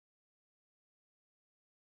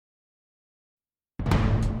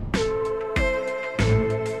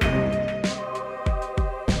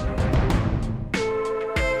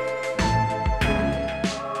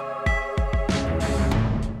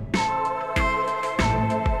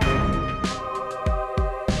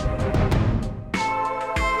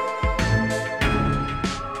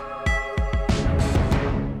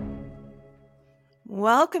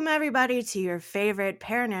Welcome, everybody, to your favorite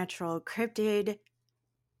Paranatural Cryptid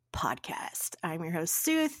podcast. I'm your host,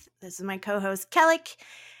 Sooth. This is my co-host, Khelek.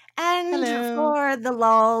 And Hello. for the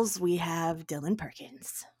lulz, we have Dylon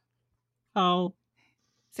Perkins. Oh.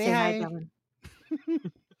 Say hi, Dylon.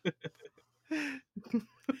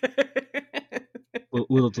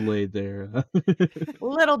 Little delayed there.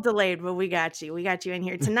 Little delayed, but we got you. We got you in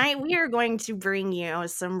here. Tonight, we are going to bring you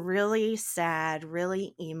some really sad,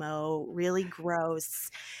 really emo, really gross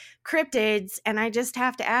cryptids. And I just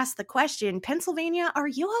have to ask the question, Pennsylvania, are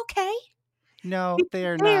you okay? No, they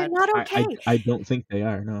are They are not. not okay. I don't think they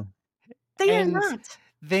are, no. They are not.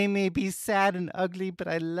 They may be sad and ugly, but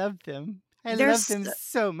I love them. I love them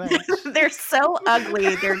so much. They're so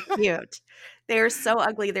ugly. They're cute. They're so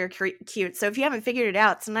ugly. They're cute. So if you haven't figured it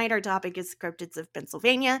out, tonight our topic is cryptids of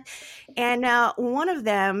Pennsylvania. And one of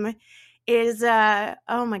them is,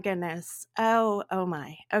 oh my goodness. Oh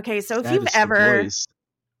my. Okay, so if you've ever...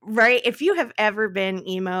 Right. If you have ever been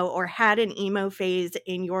emo or had an emo phase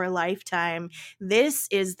in your lifetime, this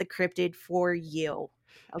is the cryptid for you.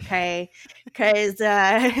 Okay. Because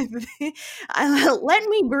let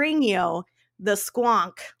me bring you the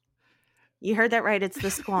squonk. You heard that right. It's the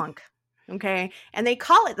squonk. Okay. And they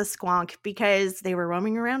call it the squonk because they were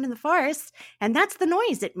roaming around in the forest and that's the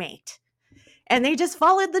noise it made. And they just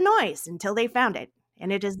followed the noise until they found it.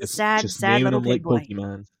 And it is the sad little big boy.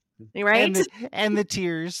 Pokemon. Right? And the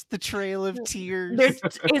tears, the trail of tears.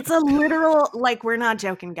 It's a literal, like, we're not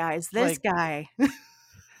joking, guys. This guy.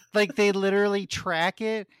 Like, they literally track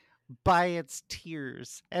it by its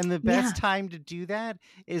tears. And the best time to do that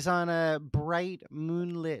is on a bright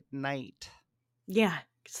moonlit night. Yeah.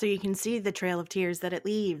 So you can see the trail of tears that it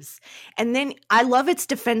leaves. And then I love its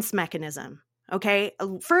defense mechanism. Okay.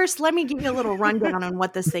 First, let me give you a little rundown on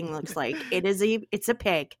what this thing looks like. It's a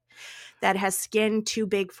pig that has skin too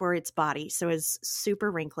big for its body, so it's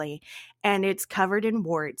super wrinkly, and it's covered in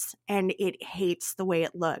warts, and it hates the way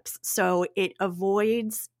it looks. So it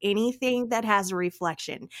avoids anything that has a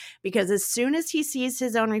reflection, because as soon as he sees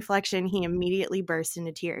his own reflection, he immediately bursts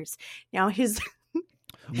into tears. Now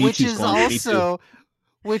which is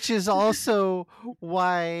also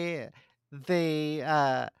why they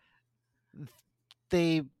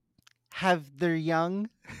have their young.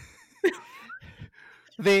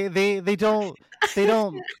 They don't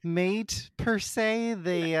mate per se.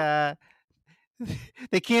 They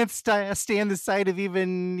can't stand the sight of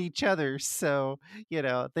even each other. So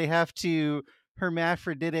they have to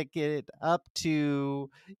hermaphroditic it up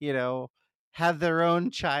to have their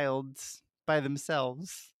own child by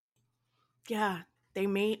themselves. Yeah, they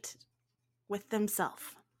mate with themselves.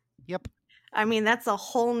 Yep. I mean, that's a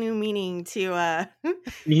whole new meaning to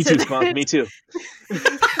Me too, Spawn. Me too.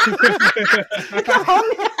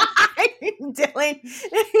 Dylon,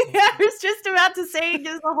 I was just about to say it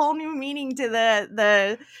gives a whole new meaning to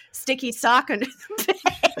the sticky sock under the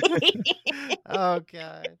bed. Oh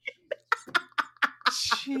god.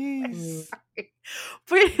 Jeez.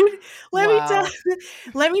 But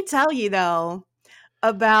let me tell you though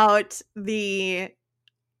about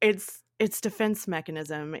its defense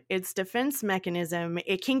mechanism. Its defense mechanism,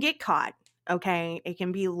 it can get caught, okay? It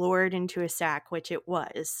can be lured into a sack, which it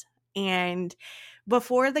was. And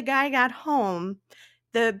before the guy got home,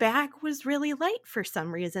 the bag was really light for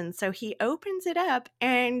some reason. So he opens it up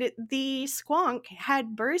and the squonk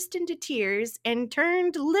had burst into tears and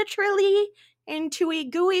turned literally into a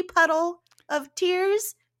gooey puddle of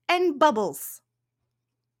tears and bubbles.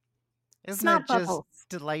 Isn't that just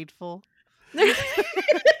delightful?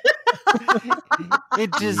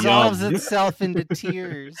 It dissolves itself into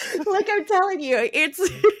tears. Like I'm telling you,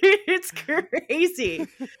 it's crazy.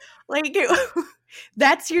 Like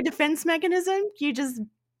that's your defense mechanism. You just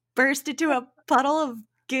burst into a puddle of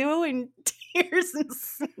goo and tears and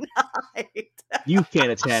snot. You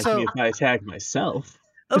can't attack me if I attack myself.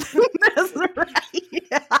 That's right.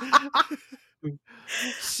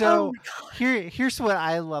 So here's what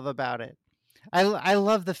I love about it. I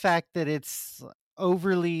love the fact that it's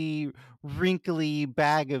overly wrinkly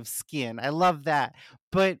bag of skin. I love that.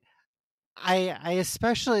 But I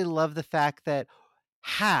especially love the fact that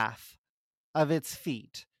half of its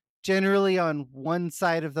feet, generally on one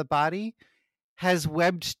side of the body, has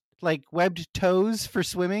webbed toes for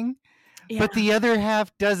swimming, but the other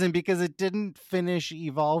half doesn't because it didn't finish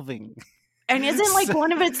evolving. And isn't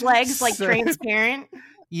one of its legs transparent?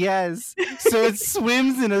 Yes. So it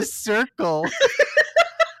swims in a circle.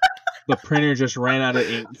 The printer just ran out of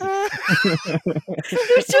ink. He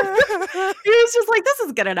was just like, this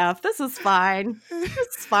is good enough. This is fine.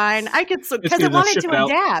 It's fine. I could, because it wanted to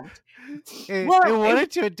adapt. It Well,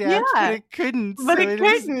 wanted to adapt, but yeah, it couldn't. but So it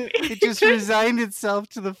couldn't. it just resigned itself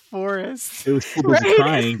to the forest. It was too busy Right?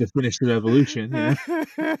 trying to finish the evolution. Yeah.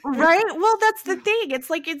 Right? Well, that's the thing. It's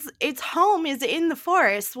like its home is in the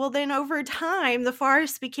forest. Well, then over time, the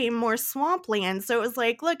forest became more swampland. So it was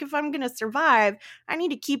like, look, if I'm going to survive, I need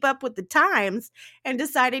to keep up with the times, and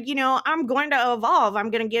decided, I'm going to evolve. I'm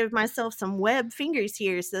going to give myself some web fingers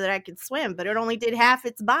here so that I could swim, but it only did half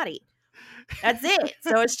its body. That's it.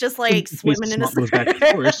 So it's just like In case the swimming in a swamp goes back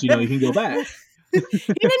to forest, you can go back. He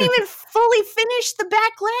didn't even fully finish the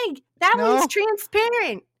back leg. That No. one's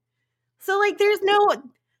transparent. So like there's no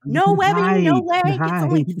can webbing, no hide, leg. It's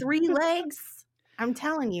only hide. 3 legs. I'm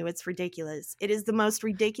telling you, it's ridiculous. It is the most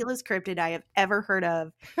ridiculous cryptid I have ever heard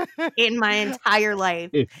of in my entire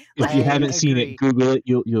life. If I you haven't seen agree. it, Google it.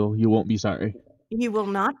 You won't be sorry. You will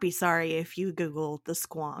not be sorry if you Google the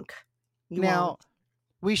squonk. You Now, won't.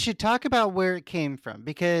 we should talk about where it came from,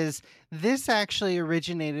 because this actually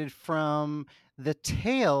originated from the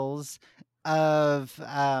tales of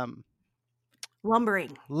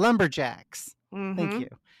Lumbering. lumberjacks. Mhm. Thank you.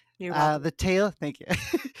 You're welcome. Thank you.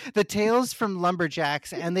 The tales from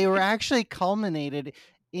lumberjacks, and they were actually culminated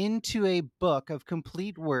into a book of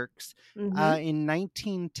complete works Mhm. in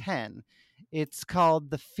 1910. It's called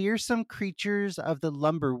The Fearsome Creatures of the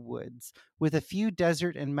Lumber Woods, with a few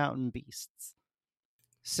desert and mountain beasts.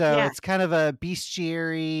 So Yeah. it's kind of a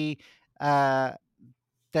bestiary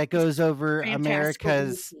that goes over Fantastical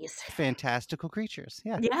America's beasties. fantastical creatures.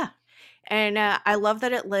 Yeah. Yeah. And I love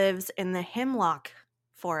that it lives in the hemlock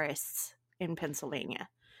forests in Pennsylvania.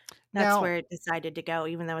 That's Now- where it decided to go,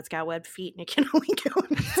 even though it's got webbed feet and it can only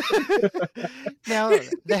go. Now,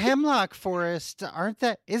 the hemlock forest,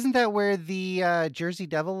 isn't that where the Jersey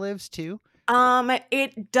Devil lives too?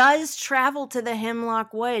 It does travel to the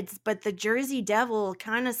hemlock woods, but the Jersey Devil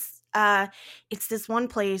kind of it's this one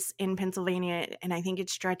place in Pennsylvania, and I think it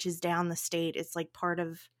stretches down the state. It's like part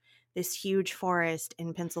of this huge forest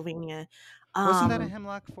in Pennsylvania. Wasn't that a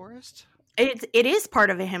hemlock forest? It is part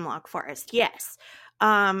of a hemlock forest, yes.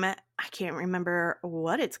 I can't remember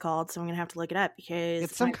what it's called, so I'm gonna have to look it up because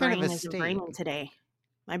It's some my kind of brain a isn't state. braining today.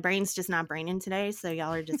 My brain's just not braining today, so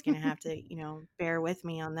y'all are just gonna have to, bear with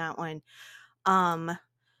me on that one.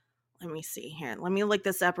 Let me see here. Let me look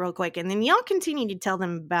this up real quick, and then y'all continue to tell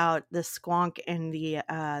them about the squonk and the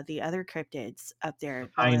other cryptids up there.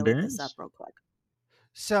 While I Pine look this Barrens? up real quick.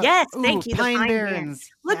 So Yes, ooh, thank you. The Pine Pine Barrens.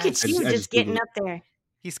 Barrens. Look Yes. at you I just just getting Googled up there.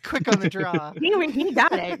 He's quick on the draw. He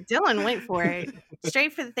got it. Dylan went for it.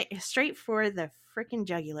 Straight for the freaking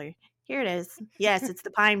jugular. Here it is. Yes, it's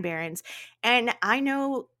the Pine Barrens. And I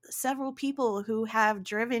know several people who have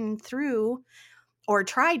driven through or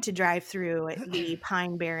tried to drive through the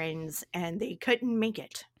Pine Barrens, and they couldn't make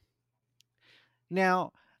it.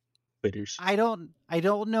 Now, Bitters. I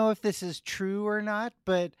don't know if this is true or not,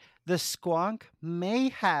 but the squonk may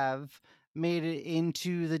have made it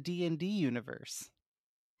into the D&D universe.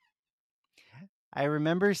 I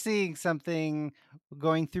remember seeing something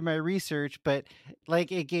going through my research, but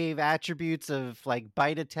like it gave attributes of like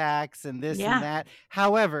bite attacks and this Yeah. and that.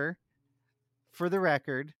 However, for the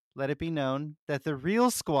record, let it be known that the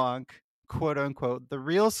real squonk, quote unquote, the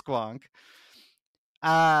real squonk,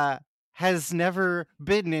 has never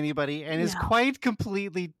bitten anybody and is No. quite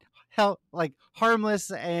completely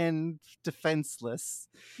harmless and defenseless.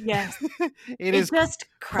 Yes. It is just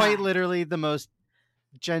quite cried. literally the most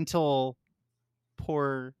gentle,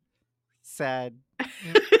 poor, sad,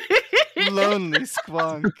 lonely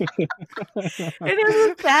squonk. It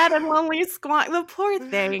is a sad and lonely squonk. The poor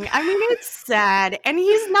thing. I mean, it's sad, and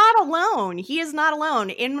he's not alone. He is not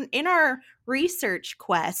alone. In our research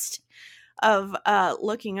quest of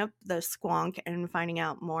looking up the squonk and finding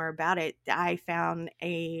out more about it, I found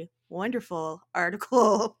a wonderful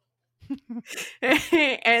article.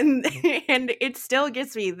 and it still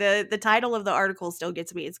gets me. The title of the article still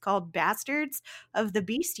gets me. It's called Bastards of the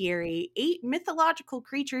Bestiary: 8 mythological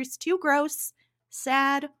creatures too gross,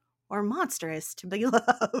 sad, or monstrous to be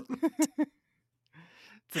loved.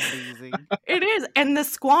 It's amazing. It is. And the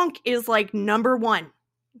squonk is like number 1.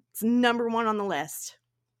 It's number 1 on the list.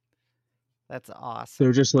 That's awesome.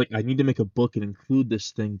 They're just like, I need to make a book and include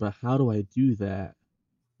this thing, but how do I do that?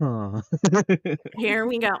 Huh. Here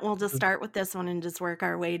we go. We'll just start with this one and just work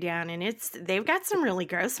our way down. And they've got some really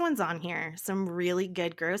gross ones on here. Some really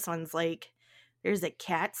good gross ones. Like there's a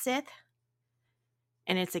cat Sith.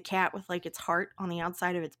 And it's a cat with like its heart on the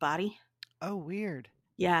outside of its body. Oh, weird.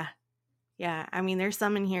 Yeah. Yeah. I mean, there's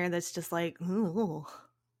some in here that's just like, ooh,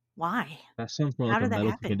 why? That sounds more How like a did that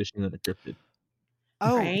medical happen? condition than a cryptid.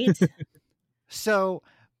 Oh, Right? So,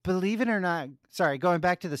 believe it or not, sorry, going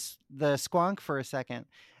back to the squonk for a second.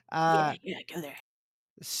 Uh, Yeah, go there.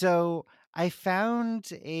 so I found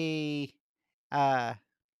a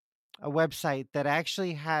website that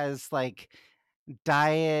actually has like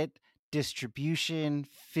diet, distribution,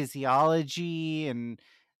 physiology, and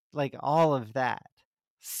like all of that.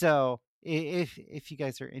 So if you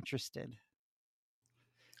guys are interested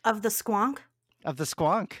Of the squonk. of the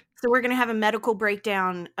squonk, So we're gonna have a medical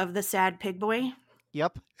breakdown of the sad pig boy.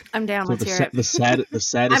 yep. I'm down. So Let's hear it. the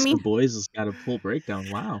saddest mean- of boys has got a full breakdown.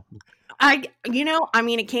 Wow.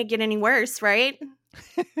 it can't get any worse, right?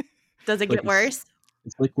 Does it Like get worse?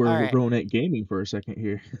 It's like All we're right. going at gaming for a second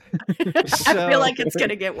here. I feel like it's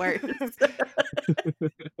gonna get worse.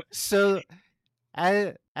 So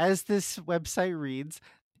as this website reads,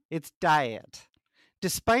 it's diet.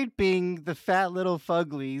 Despite being the fat little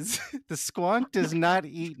fuglies, the squonk does not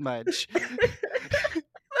eat much.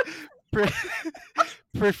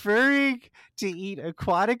 Preferring to eat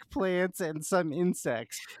aquatic plants and some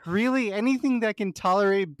insects. Really, anything that can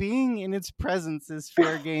tolerate being in its presence is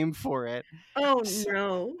fair game for it. Oh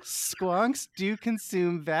no. Squonks do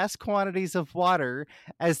consume vast quantities of water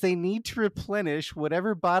as they need to replenish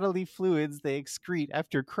whatever bodily fluids they excrete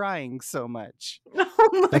after crying so much. Oh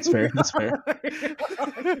my That's fair. That's fair.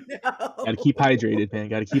 Oh, no. Gotta keep hydrated, man.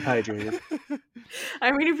 Gotta keep hydrated.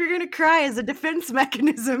 I mean, if you're gonna cry as a defense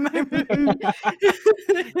mechanism, I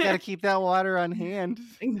mean, Gotta keep that water on hand.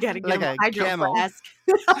 gotta get Like him a hydro camel. flask.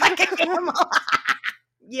 Like a camel.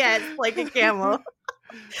 Yes, like a camel.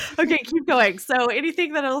 Okay, keep going. So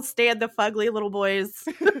anything that'll stand the fugly little boys'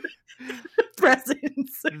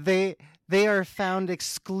 presence. They are found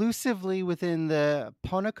exclusively within the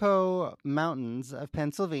Ponoco Mountains of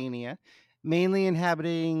Pennsylvania, mainly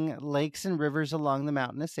inhabiting lakes and rivers along the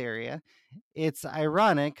mountainous area. It's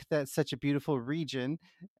ironic that such a beautiful region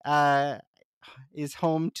is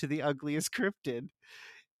home to the ugliest cryptid.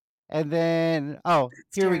 And then,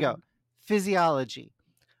 here we go. Physiology.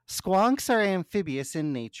 Squonks are amphibious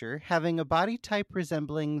in nature, having a body type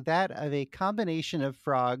resembling that of a combination of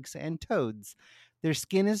frogs and toads. Their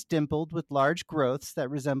skin is dimpled with large growths that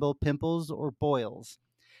resemble pimples or boils.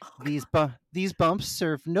 These bumps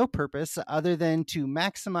serve no purpose other than to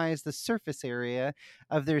maximize the surface area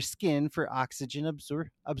of their skin for oxygen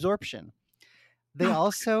absorption. They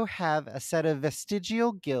also have a set of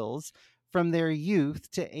vestigial gills from their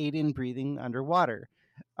youth to aid in breathing underwater.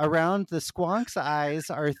 Around the squonk's eyes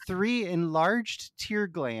are 3 enlarged tear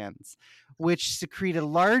glands, which secrete a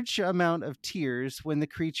large amount of tears when the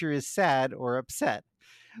creature is sad or upset.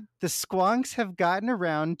 The squonks have gotten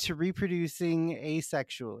around to reproducing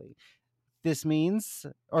asexually. This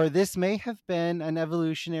may have been an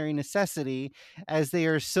evolutionary necessity, as they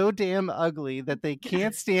are so damn ugly that they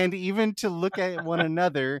can't stand even to look at one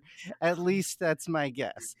another. At least that's my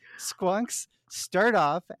guess. Squonks start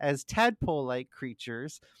off as tadpole-like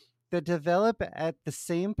creatures that develop at the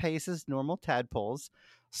same pace as normal tadpoles.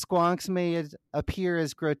 Squonks may appear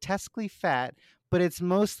as grotesquely fat, but it's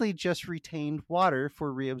mostly just retained water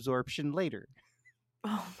for reabsorption later.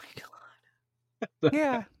 Oh my god.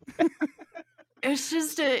 Yeah. It's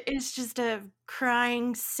just a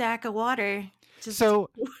crying sack of water. Just So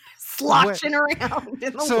sloshing around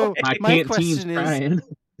in the so way. my canteen question is, crying.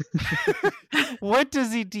 what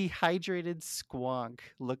does a dehydrated squonk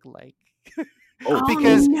look like? Oh,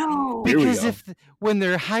 because no. Here we because go. when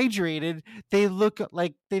they're hydrated, they look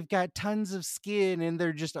like they've got tons of skin and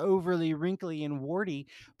they're just overly wrinkly and warty.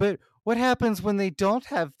 But what happens when they don't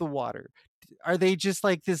have the water? Are they just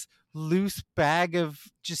like this loose bag of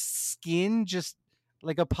just skin, just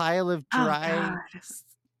like a pile of dry,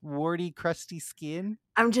 warty, crusty skin?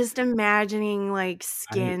 I'm just imagining like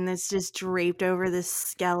skin that's just draped over this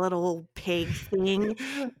skeletal pig thing,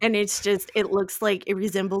 and it looks like it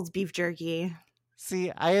resembles beef jerky.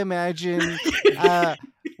 See, I imagine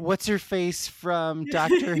what's her face from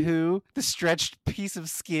Doctor Who, the stretched piece of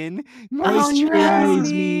skin.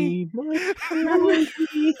 Moisturize me. Moisturize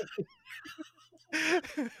me.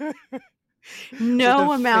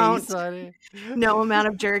 No amount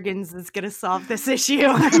of Jergens is going to solve this issue.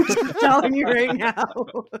 I'm just telling you right now.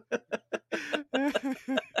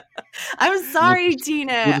 I'm sorry,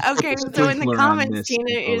 Tina. Okay, so in the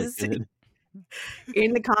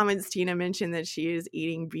comments, Tina mentioned that she is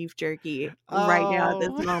eating beef jerky right now at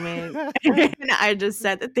this moment. And I just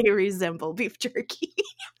said that they resemble beef jerky.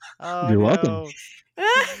 You're welcome.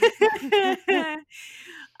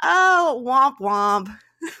 Oh, womp womp.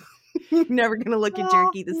 Never gonna look at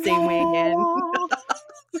jerky the same way again.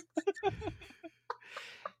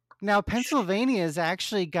 Now, Pennsylvania has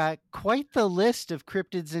actually got quite the list of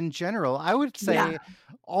cryptids in general. I would say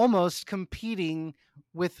almost competing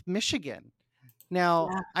with Michigan. Now,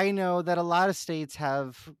 I know that a lot of states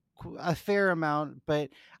have a fair amount, but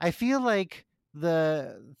I feel like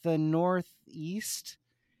the Northeast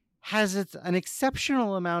has an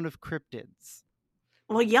exceptional amount of cryptids.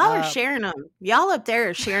 Well, y'all are sharing them. Y'all up there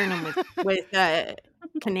are sharing them with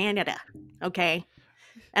Canada, okay?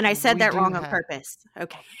 And I said that wrong on purpose.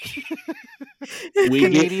 Okay. We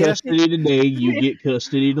get custody today, you get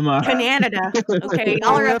custody tomorrow. Canada. Okay.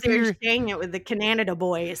 Y'all are up there sharing it with the Canada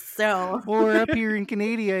boys. So or up here in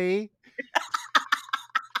Canada, eh?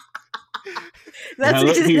 That's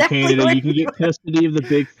exactly here, Canada. You can get custody of the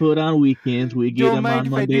Bigfoot on weekends. We get them on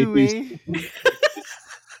Monday, Tuesday.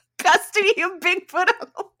 Custody of Bigfoot.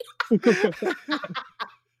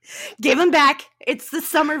 Give him back. It's the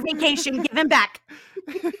summer vacation. Give him back.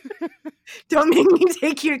 Don't make me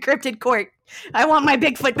take you to cryptid court. I want my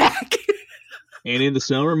Bigfoot back. And in the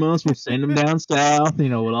summer months, we send them down south. You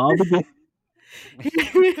know, we'll all be good.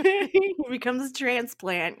 He becomes a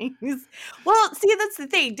transplant. Well, see, that's the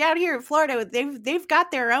thing. Down here in Florida, they've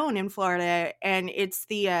got their own in Florida, and it's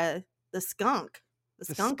the skunk.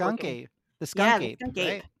 The skunk ape. The skunk ape.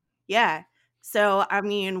 Right? Yeah. So I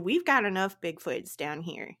mean, we've got enough Bigfoots down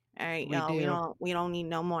here. All right, y'all. We don't need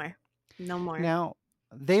no more. No more. Now,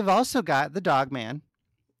 they've also got the Dogman,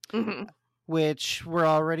 which we're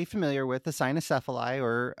already familiar with, the cynocephali,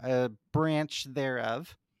 or a branch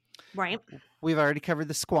thereof. Right. We've already covered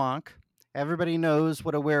the squonk. Everybody knows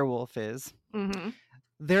what a werewolf is.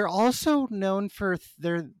 They're also known for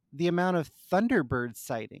the amount of thunderbird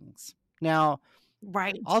sightings. Now,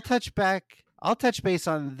 right. I'll touch base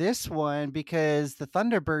on this one because the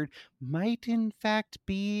thunderbird might in fact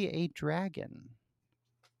be a dragon.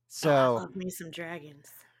 So I love me some dragons.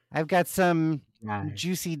 I've got some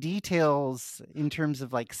juicy details in terms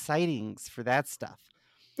of like sightings for that stuff.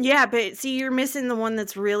 Yeah, but see, you're missing the one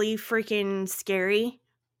that's really freaking scary.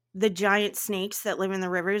 The giant snakes that live in the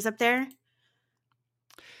rivers up there.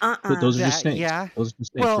 But those are just snakes. Yeah. Those are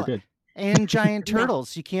just snakes. Well, good. And giant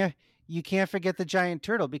turtles. You can't forget the giant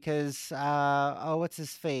turtle because what's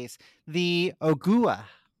his face? The Ogua.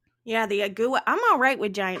 Yeah, the Ogua. I'm all right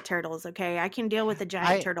with giant turtles, okay? I can deal with a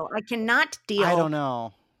giant turtle. I cannot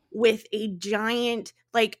deal with a giant,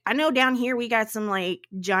 like, I know down here we got some like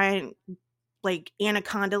giant like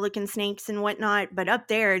anaconda looking snakes and whatnot, but up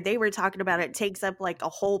there they were talking about it takes up like a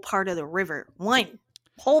whole part of the river. One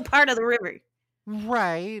whole part of the river.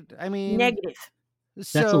 Right. I mean, negative.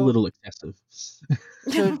 That's a little excessive.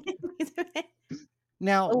 So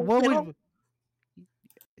now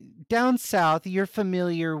down south, you're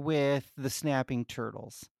familiar with the snapping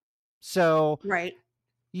turtles. So right.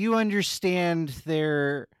 You understand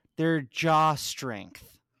their jaw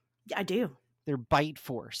strength. I do. Their bite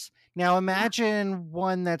force. Now imagine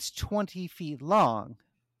one that's 20 feet long.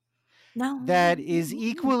 No. That is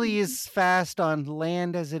equally as fast on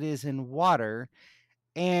land as it is in water.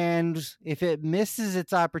 And if it misses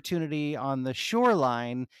its opportunity on the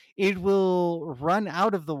shoreline, it will run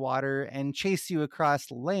out of the water and chase you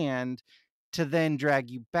across land to then drag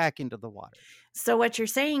you back into the water. So what you're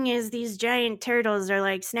saying is these giant turtles are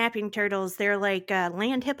like snapping turtles. They're like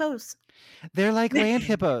land hippos. They're like land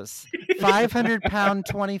hippos. 500-pound,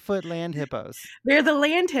 20-foot land hippos. They're the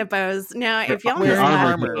land hippos. Now, if y'all know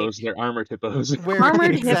armored hippos, they're armored hippos.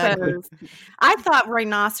 Armored hippos. I thought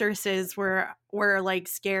rhinoceroses were like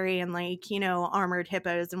scary and like, you know, armored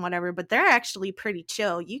hippos and whatever, but they're actually pretty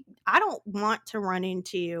chill. I don't want to run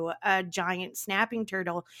into a giant snapping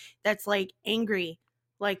turtle that's like angry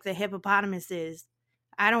like the hippopotamus is.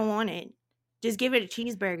 I don't want it. Just give it a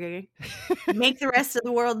cheeseburger. Make the rest of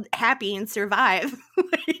the world happy and survive.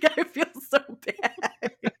 Like, I feel so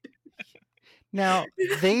bad. Now,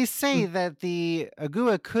 they say that the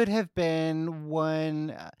Ogua could have been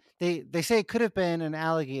one... They say it could have been an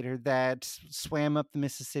alligator that swam up the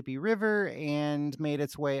Mississippi River and made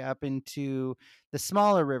its way up into the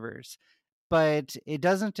smaller rivers. But it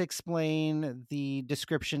doesn't explain the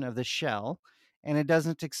description of the shell. And it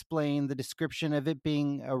doesn't explain the description of it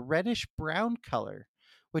being a reddish brown color,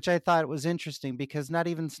 which I thought was interesting because not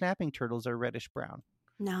even snapping turtles are reddish brown.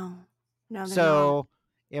 No, so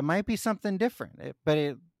it might be something different, but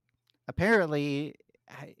it apparently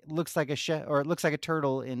looks like it looks like a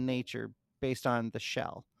turtle in nature based on the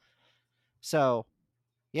shell. So,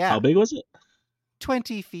 yeah. How big was it?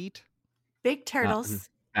 20 feet. Big turtles.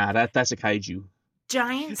 That's a kaiju.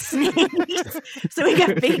 Giant snakes. So we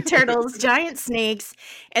got big turtles, giant snakes,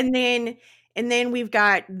 and then we've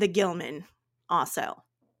got the gillman also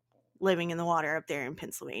living in the water up there in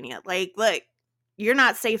Pennsylvania. Like, look, you're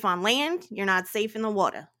not safe on land, you're not safe in the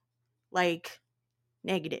water. Like,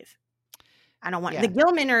 negative. I don't want the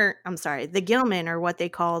gillman are what they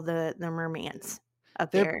call the mermans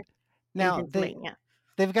up there in Pennsylvania.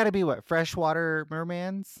 they've got to be what, freshwater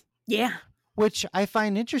mermans? Yeah. Which I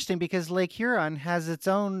find interesting because Lake Huron has its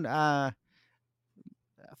own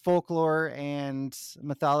folklore and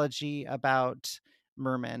mythology about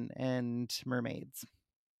mermen and mermaids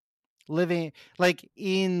living like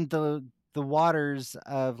in the waters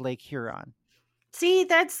of Lake Huron. See,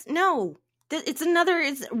 it's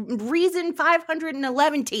reason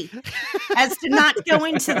 511 as to not go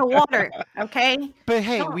into the water. Okay. But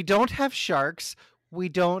hey, we don't have sharks. We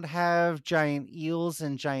don't have giant eels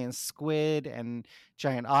and giant squid and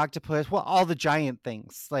giant octopus. Well, all the giant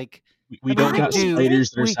things. Like we don't got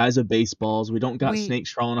spiders that are size of baseballs. We don't got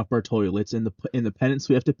snakes crawling up our toilets. And the penance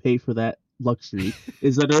we have to pay for that luxury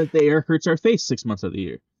is that the air hurts our face 6 months of the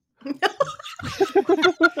year.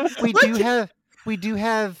 We do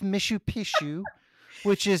have Mishu Pishu,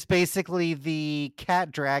 which is basically the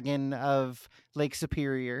cat dragon of Lake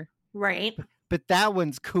Superior. Right. But that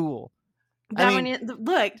one's cool.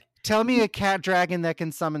 Look. Tell me a cat dragon that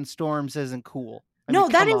can summon storms isn't cool.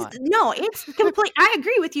 It's complete. I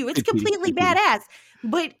agree with you. It's completely badass.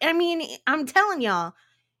 But I mean, I'm telling y'all,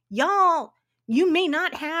 you may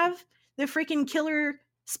not have the freaking killer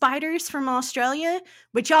spiders from Australia,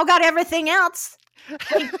 but y'all got everything else.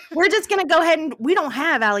 Like, we're just gonna go ahead and we don't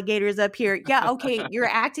have alligators up here. Yeah, okay, you're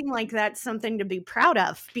acting like that's something to be proud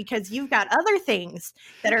of because you've got other things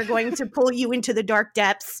that are going to pull you into the dark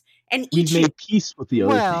depths and eat We've made peace with the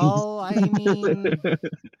other things. Well, I mean,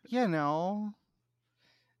 you know.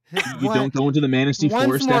 You don't go into the Manistee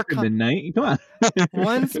Forest after midnight? Come on.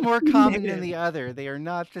 One's more common than the other. They are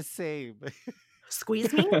not the same.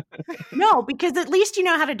 Squeeze me? No, because at least you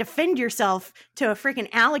know how to defend yourself to a freaking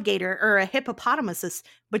alligator or a hippopotamus,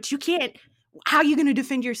 but you can't. How are you going to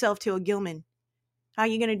defend yourself to a gilman? How are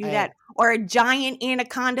you going to do that? Or a giant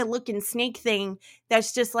anaconda-looking snake thing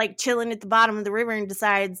that's just like chilling at the bottom of the river and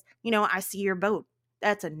decides, I see your boat.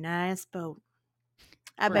 That's a nice boat.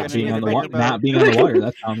 I bet you not being on the water.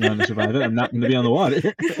 That's how I'm going to survive it. I'm not going to be on the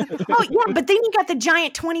water. Oh, yeah, but then you got the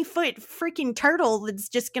giant 20-foot freaking turtle that's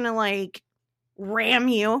just going to like ram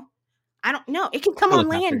you. I don't know. It can come on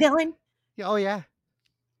land, Dylan. Oh, yeah.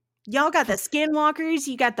 Y'all got the skinwalkers.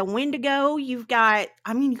 You got the Wendigo. You've got,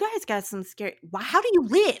 you guys got some scary. How do you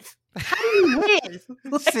live? How do you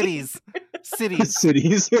live? Cities.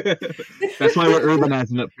 That's why we're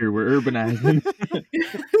urbanizing up here. We're urbanizing.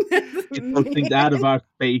 Get those things out of our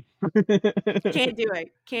face. Can't do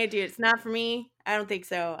it. It's not for me. I don't think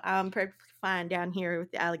so. I'm perfectly fine down here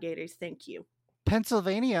with the alligators. Thank you.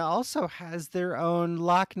 Pennsylvania also has their own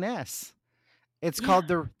Loch Ness. It's called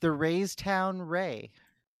the Raystown Ray.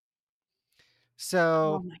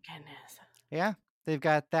 So, oh my goodness. Yeah, they've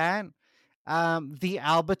got that. The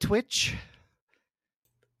Albatwitch.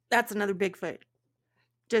 That's another Bigfoot.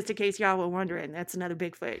 Just in case y'all were wondering, that's another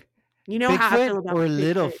Bigfoot. You know Bigfoot how I feel about or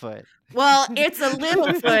Bigfoot. Littlefoot? Well, it's a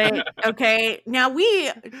Littlefoot. Okay. Now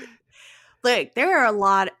look, there are a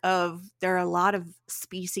lot of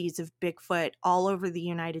species of Bigfoot all over the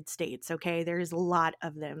United States. Okay. There's a lot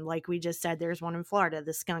of them. Like we just said, there's one in Florida,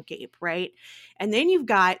 the skunk ape, right? And then you've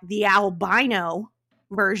got the albino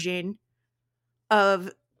version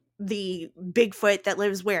of the Bigfoot that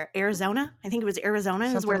lives where? Arizona? I think it was Arizona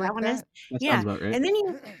is where that one is. That sounds about right. And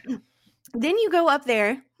then you go up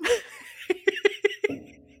there.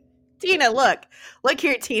 Tina, look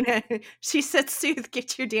here, Tina. She said, Sooth,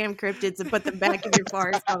 get your damn cryptids and put them back in your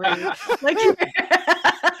forest already.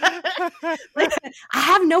 I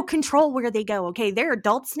have no control where they go. Okay, they're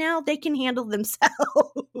adults now. They can handle themselves.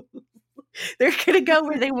 They're going to go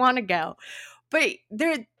where they want to go. But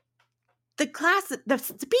they're the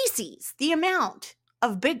species, the amount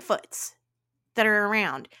of Bigfoots that are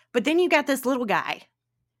around. But then you got this little guy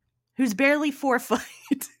who's barely 4 foot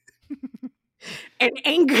and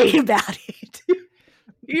angry about it.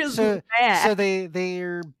 So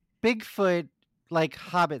they're Bigfoot, like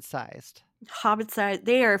Hobbit sized.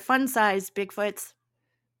 They are fun sized Bigfoots.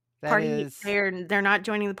 They're not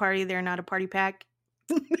joining the party. They're not a party pack.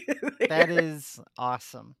 That is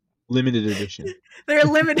awesome. Limited edition. They're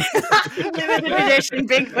limited edition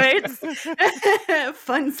Bigfoots.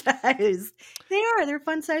 Fun size. They're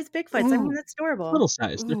fun sized Bigfoots. Ooh. I mean, that's adorable. Little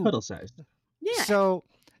sized. They're little sized. Yeah. So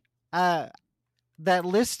that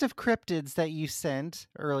list of cryptids that you sent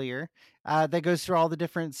earlier, that goes through all the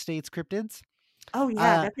different states' cryptids. Oh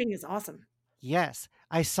yeah, that thing is awesome. Yes.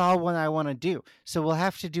 I saw one I want to do. So we'll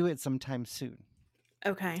have to do it sometime soon.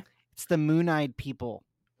 Okay. It's the Moon-Eyed People.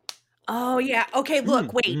 Oh yeah. Okay,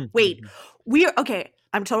 look, wait. We're okay.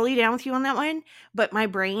 I'm totally down with you on that one, but my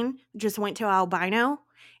brain just went to albino.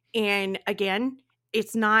 And again,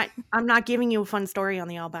 I'm not giving you a fun story on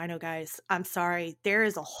the albino guys. I'm sorry. There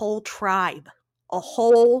is a whole tribe a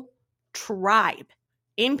whole tribe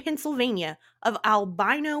in Pennsylvania of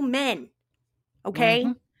albino men. Okay?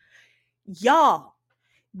 Mm-hmm. Y'all,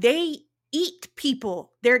 they eat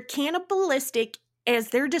people. They're cannibalistic, as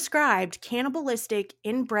they're described, cannibalistic,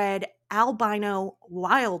 inbred, albino,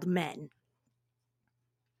 wild men.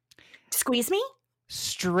 Squeeze me?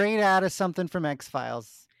 Straight out of something from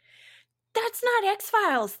X-Files. That's not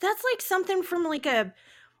X-Files. That's like something from like a,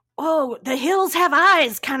 The Hills Have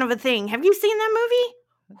Eyes kind of a thing. Have you seen that movie?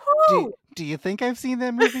 Do you think I've seen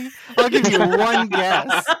that movie? I'll give you one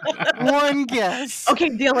guess. One guess. Okay,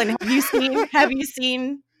 Dylan, have you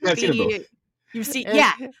seen You've seen,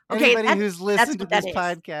 yeah. Okay, anybody who's listened to this is.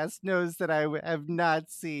 podcast knows that I have not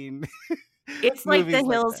seen. It's like The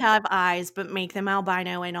Hills Have Eyes, but make them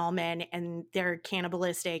albino and all men, and they're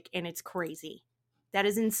cannibalistic, and it's crazy. That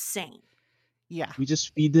is insane. Yeah, we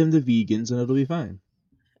just feed them to vegans, and it'll be fine.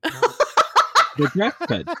 They're grass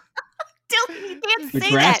fed. Dylan, you can't say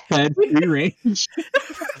that. Grass fed, free range.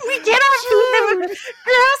 We cannot feed them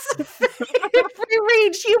grass fed, free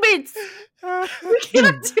range humans. We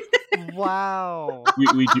cannot do that. Wow.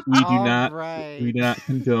 We do not. Right. We do not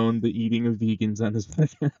condone the eating of vegans on this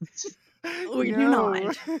podcast. We do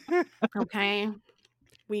not. Okay.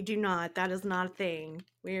 We do not. That is not a thing.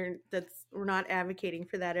 We're not advocating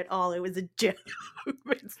for that at all. It was a joke.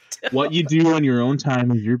 What you do on your own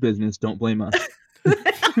time is your business. Don't blame us.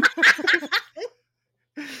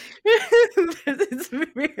 It's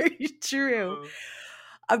very true.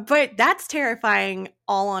 But that's terrifying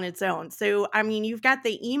all on its own. So, I mean, you've got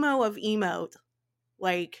the emo of emote,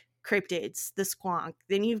 like cryptids, the squonk.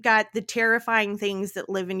 Then you've got the terrifying things that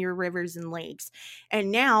live in your rivers and lakes.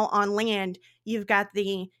 And now on land, you've got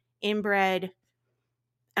the inbred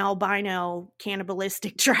albino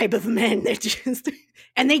cannibalistic tribe of men that just,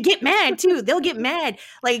 and they get mad too. They'll get mad.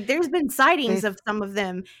 Like there's been sightings of some of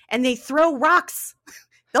them, and they throw rocks.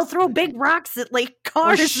 They'll throw big rocks at like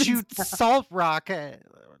cars. Or shoot salt rock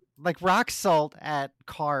like rock salt at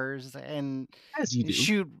cars, and as you do.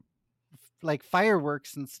 Shoot like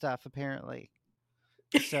fireworks and stuff, apparently.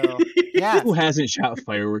 So yeah. Who hasn't shot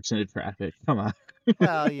fireworks into traffic? Come on.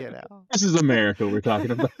 Well, you know. This is America we're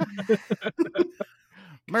talking about.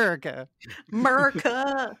 America.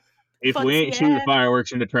 If we ain't shooting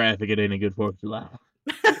fireworks into traffic, it ain't a good 4th of July.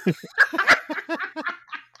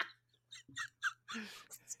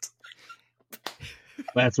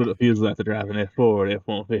 That's what it feels like to drive an F4 or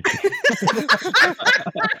F-150.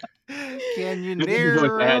 Can you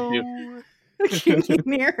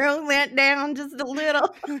narrow that down just a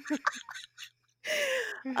little?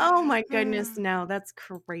 Oh my goodness, no, that's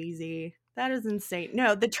crazy. That is insane.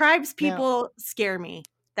 No, the tribes people scare me.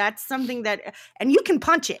 That's something that, and you can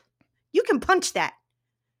punch it. You can punch that.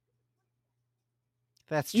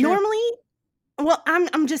 That's true. Normally, well,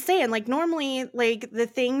 I'm just saying, like normally, like the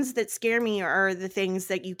things that scare me are the things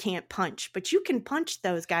that you can't punch, but you can punch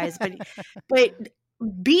those guys. But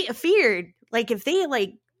be feared. Like if they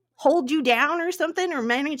like hold you down or something, or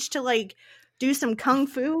manage to like do some kung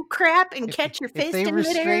fu crap and catch your fist in midair. If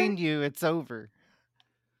they restrain you, it's over.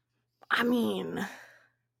 I mean,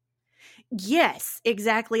 yes,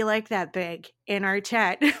 exactly like that, Big. In our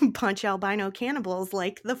chat, punch albino cannibals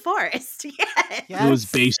like the forest. Yes. It was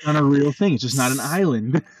based on a real thing. It's just not an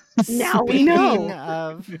island. Now we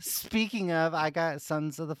know. Speaking of, I got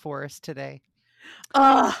Sons of the Forest today.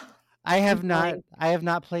 I have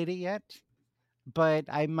not played it yet, but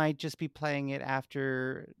I might just be playing it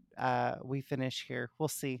after we finish here. We'll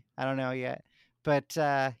see. I don't know yet. But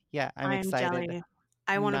yeah, I'm excited. Jelly.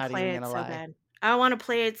 I want to play it so bad. I want to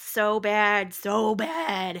play it so bad, so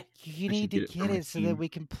bad. You need to get it so that we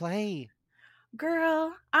can play.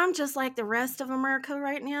 Girl, I'm just like the rest of America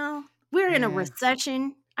right now. We're in a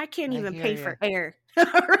recession. I can't even pay for air.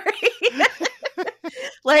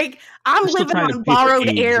 Like, I'm living on borrowed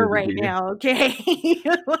air right now, okay?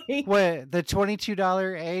 Like, what, the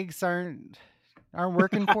 $22 eggs aren't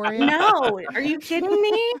working for you? No, are you kidding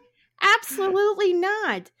me? Absolutely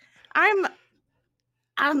not.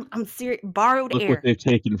 I'm serious. Borrowed Look air. Look what they've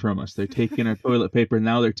taken from us. They're taking our toilet paper.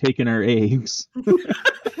 Now they're taking our eggs. They're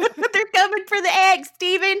coming for the eggs,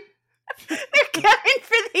 Steven. They're coming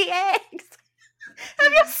for the eggs.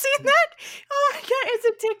 Have you seen that? Oh my god, it's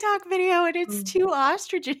a TikTok video and it's 2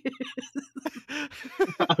 ostriches.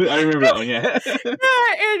 I remember that one, yeah.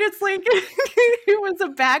 And it's like it was a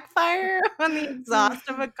backfire on the exhaust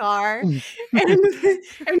of a car. And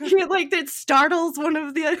like that startles one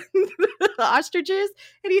of the ostriches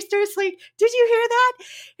and he starts like, did you hear that?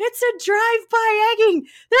 It's a drive-by egging.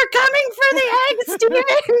 They're coming for the eggs, Steven.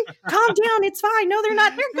 Calm down, it's fine. No, they're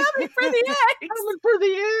not. They're coming for the eggs. Coming for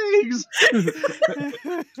the eggs.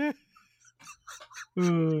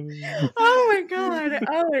 Oh my god.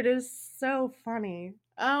 Oh, it is so funny.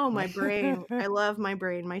 Oh, my brain. I love my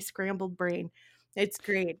brain, my scrambled brain. It's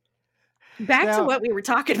great. Back to Now, what we were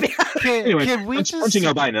talking about. Anyways, can we punching just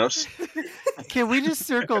albinos. can we just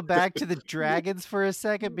circle back to the dragons for a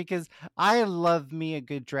second, because I love me a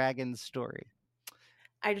good dragon story.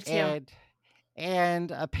 I do too.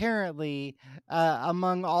 And apparently,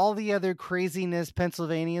 among all the other craziness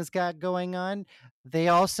Pennsylvania's got going on, they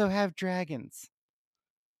also have dragons.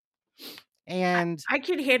 And I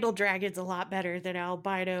could handle dragons a lot better than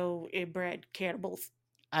albino inbred cannibals.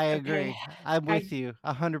 I agree. Okay. I'm with you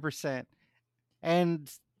 100%.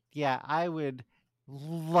 And yeah, I would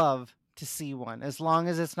love to see one, as long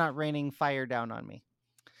as it's not raining fire down on me.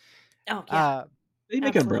 Oh yeah. They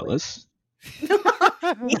make Absolutely. umbrellas.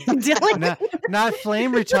 Not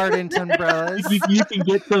flame retardant umbrellas. You can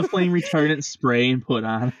get the flame retardant spray and put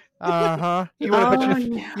on. You want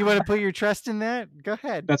to put your trust in that? Go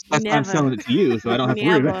ahead. That's why I'm selling it to you, so I don't have to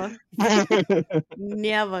worry about it.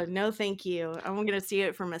 Never. No, thank you. I'm going to see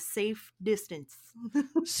it from a safe distance.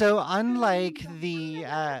 So unlike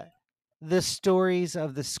the stories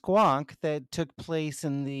of the squonk that took place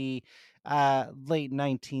in the late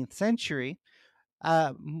 19th century,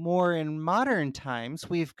 more in modern times,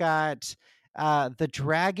 we've got the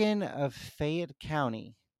Dragon of Fayette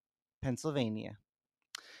County, Pennsylvania.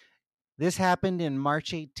 This happened in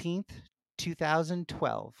March 18th,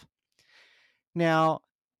 2012. Now,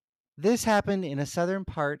 this happened in a southern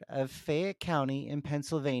part of Fayette County in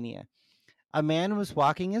Pennsylvania. A man was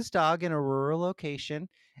walking his dog in a rural location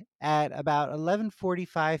at about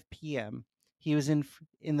 11:45 p.m. He was in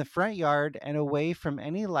the front yard and away from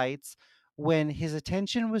any lights when his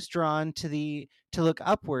attention was drawn to look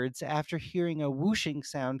upwards after hearing a whooshing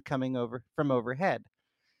sound coming from overhead.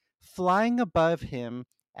 Flying above him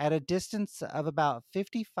at a distance of about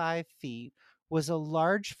 55 feet was a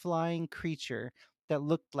large flying creature that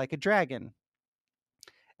looked like a dragon.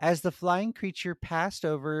 As the flying creature passed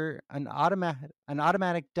over an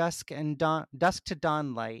automatic dusk to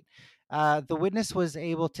dawn light, the witness was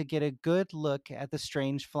able to get a good look at the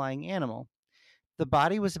strange flying animal. The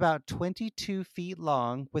body was about 22 feet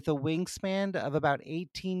long, with a wingspan of about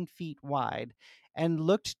 18 feet wide, and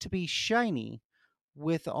looked to be shiny,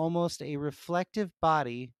 with almost a reflective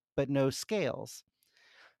body, but no scales.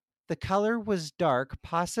 The color was dark,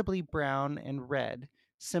 possibly brown and red,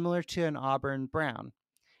 similar to an auburn brown.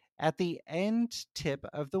 At the end tip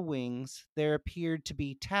of the wings, there appeared to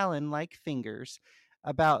be talon-like fingers,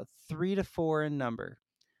 about 3 to 4 in number.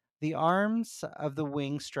 The arms of the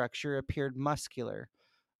wing structure appeared muscular.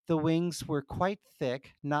 The wings were quite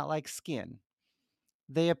thick, not like skin.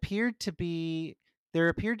 There appeared to be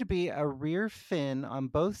a rear fin on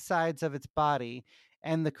both sides of its body,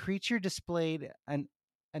 and the creature displayed an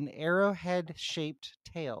arrowhead-shaped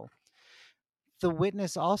tail. The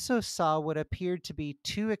witness also saw what appeared to be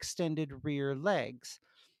 2 extended rear legs.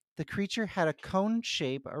 The creature had a cone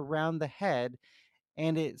shape around the head,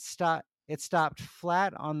 and it stopped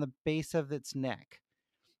flat on the base of its neck.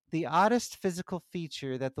 The oddest physical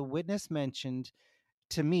feature that the witness mentioned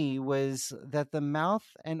to me was that the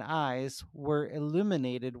mouth and eyes were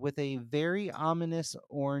illuminated with a very ominous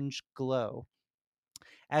orange glow.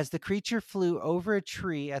 As the creature flew over a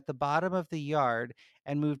tree at the bottom of the yard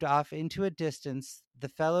and moved off into a distance, the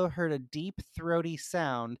fellow heard a deep, throaty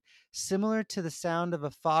sound similar to the sound of a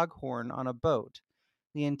foghorn on a boat.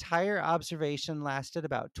 The entire observation lasted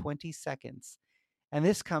about 20 seconds. And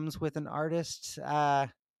this comes with an artist's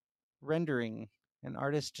rendering, an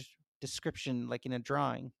artist description, like in a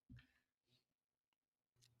drawing.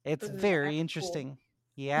 It's very interesting. Cool.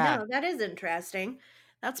 Yeah. No, that is interesting.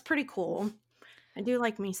 That's pretty cool. I do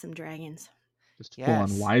like me some dragons. Just full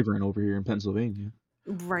on wyvern over here in Pennsylvania.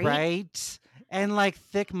 Right? And like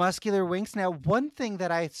thick muscular wings. Now, one thing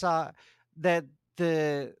that I saw that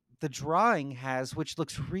the drawing has, which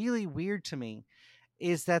looks really weird to me,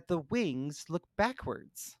 is that the wings look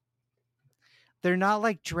backwards. They're not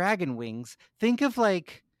like dragon wings. Think of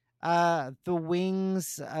like the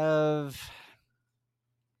wings of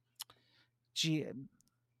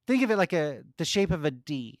think of it like the shape of a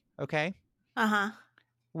D, okay?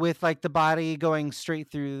 With like the body going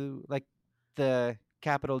straight through like the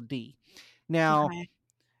capital D. Now,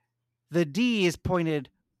 the D is pointed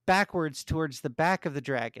backwards towards the back of the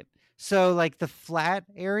dragon. So like the flat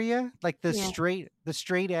area, like the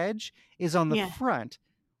straight edge is on the front,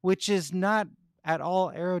 which is not at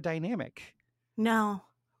all aerodynamic. No.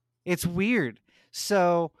 It's weird.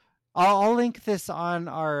 So I'll link this on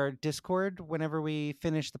our Discord whenever we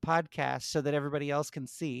finish the podcast so that everybody else can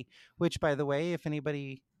see, which, by the way, if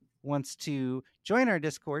anybody wants to join our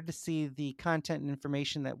Discord to see the content and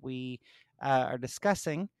information that we are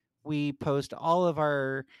discussing, we post all of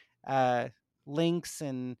our links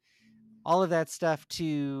and all of that stuff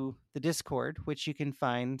to the Discord, which you can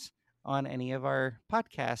find on any of our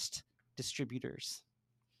podcast distributors.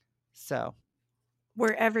 So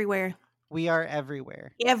we're everywhere. We are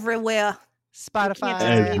everywhere. Everywhere. Spotify,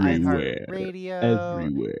 everywhere. iHeartRadio,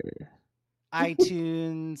 Everywhere.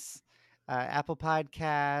 iTunes, Apple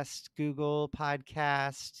Podcast, Google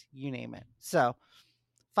Podcast, you name it. So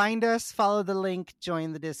find us, follow the link,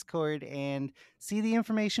 join the Discord, and see the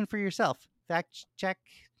information for yourself. Fact check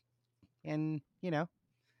and,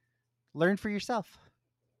 learn for yourself.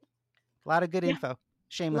 A lot of good info.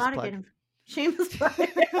 Shameless plug. Shameless plug.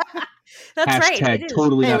 That's Hashtag right.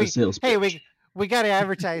 Totally not a sales pitch. Hey, we got to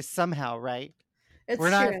advertise somehow, right? It's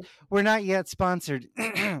true. We're not yet sponsored.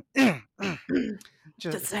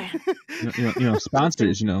 Just saying.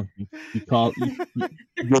 Sponsors. You call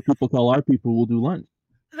your people call our people. We'll do lunch.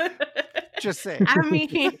 Just saying. I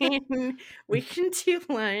mean, we can do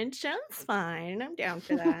lunch. That's fine. I'm down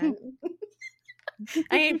for that.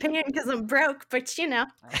 I ain't paying because I'm broke, but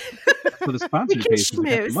For the sponsor pays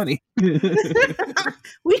the money.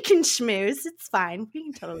 We can schmooze. It's fine. We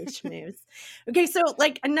can totally schmooze. Okay, so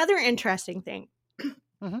another interesting thing,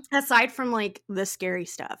 aside from the scary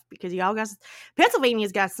stuff, because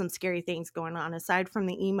Pennsylvania's got some scary things going on. Aside from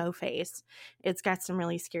the emo face, it's got some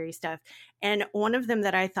really scary stuff, and one of them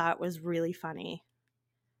that I thought was really funny,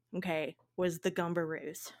 was the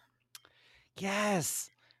Gumbaroos.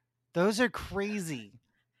 Yes. Those are crazy.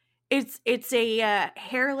 It's a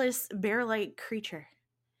hairless bear-like creature.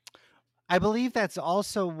 I believe that's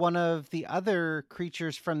also one of the other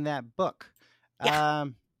creatures from that book. Yeah.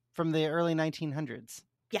 From the early 1900s.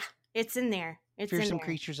 Yeah, it's in there. Fearsome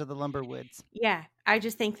Creatures of the Lumber Woods. Yeah, I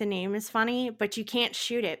just think the name is funny, but you can't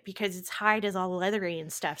shoot it because its hide is all leathery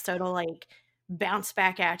and stuff, so it'll bounce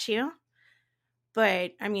back at you.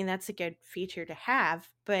 But I mean, that's a good feature to have.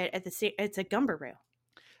 But it's a Gumbaroo.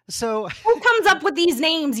 So who comes up with these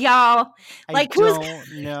names, y'all? I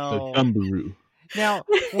don't know. The Gumbaroo. Now,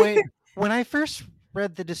 when I first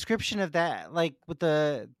read the description of that, with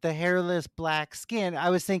the hairless black skin, I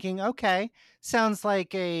was thinking, okay, sounds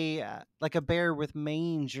like a bear with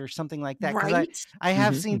mange or something like that. Right? I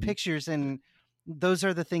have seen pictures, and those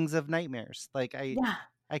are the things of nightmares. I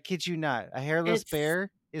kid you not, a hairless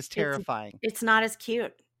bear is terrifying. It's not as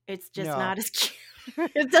cute. It's just not as cute.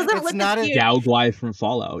 It doesn't look as cute. Gaugwai from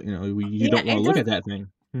Fallout. You don't want to look at that thing.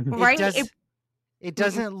 Right? It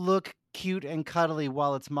doesn't look cute and cuddly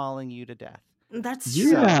while it's mauling you to death. That's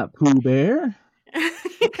You're true. not Pooh Bear.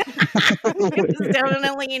 It's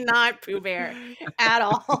definitely not Pooh Bear at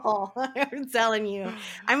all. I'm telling you.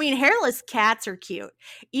 I mean, hairless cats are cute.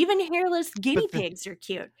 Even hairless guinea pigs are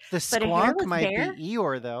cute. The squonk might be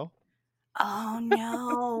Eeyore, though. Oh,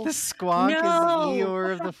 no. The squonk is the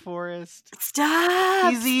Eeyore of the forest. Stop.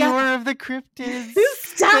 He's the Eeyore of the cryptids.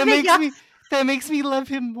 Stop that makes me love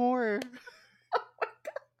him more. Oh, my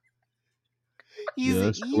God. He's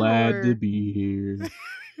just glad to be here.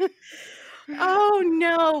 Oh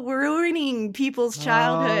no, we're ruining people's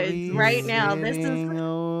childhoods right now. This is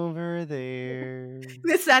over there.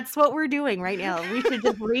 That's what we're doing right now. We should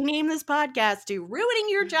just rename this podcast to "Ruining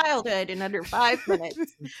Your Childhood in Under 5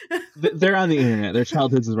 Minutes." They're on the internet. Their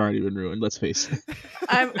childhoods have already been ruined. Let's face it.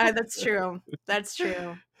 That's true. That's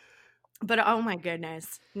true. But oh my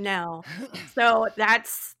goodness, no. So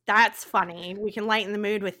that's funny. We can lighten the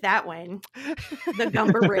mood with that one. The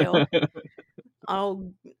Gumbaroo.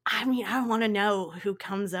 Oh, I mean, I want to know who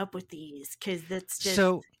comes up with these, because that's just.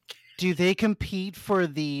 So, do they compete for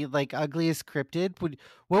the ugliest cryptid?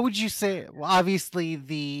 What would you say? Well, obviously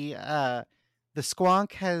the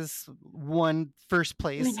squonk has won first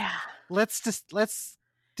place. Yeah. Let's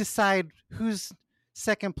decide who's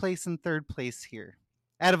second place and third place here.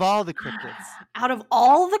 Out of all the cryptids. Out of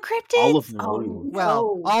all the cryptids? All of them. Oh, no.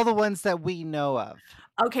 Well, all the ones that we know of.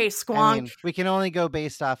 Okay, squonk. I mean, we can only go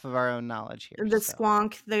based off of our own knowledge here.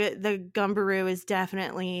 Squonk, the Gumbaroo is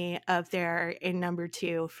definitely up there in number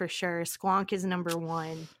 2 for sure. Squonk is number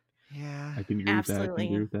 1. Yeah, I can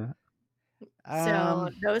agree with that. So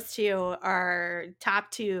those two are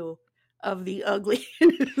top 2 of the ugly.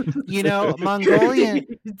 The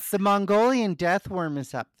Mongolian deathworm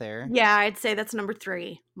is up there. Yeah, I'd say that's number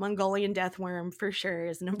 3. Mongolian deathworm for sure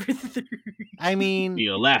is number 3. I mean, the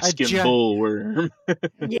Alaskan bullworm.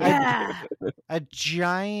 Yeah. A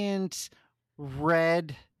giant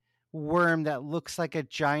red worm that looks like a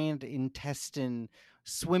giant intestine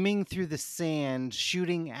swimming through the sand,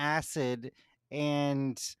 shooting acid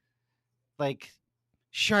and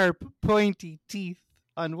sharp, pointy teeth.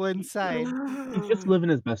 on one side. He's just living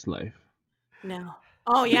his best life. No.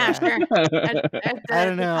 Oh yeah, sure. At I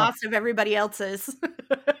don't the know. cost of everybody else's.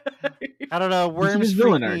 I don't know. He's in Worms his freak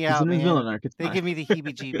villain me arc. He's out, in his man. villain arc. It's They fine. give me the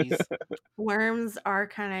heebie-jeebies. Worms are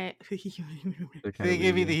kind of. They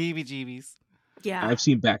give me the heebie-jeebies. Yeah. I've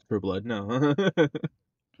seen Back 4 Blood. No.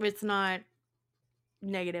 It's not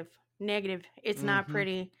negative. It's not Mhm.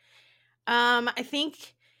 pretty. I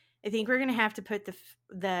think we're gonna have to put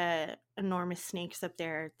the enormous snakes up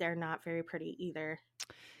there. They're not very pretty either.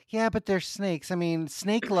 Yeah, but they're snakes. I mean,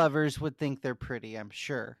 snake lovers would think they're pretty, I'm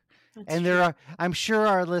sure. That's And true. I'm sure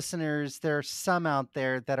our listeners, there are some out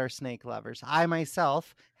there that are snake lovers. I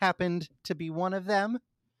myself happened to be one of them.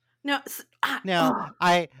 No. Now,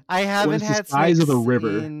 I haven't the had size snakes of the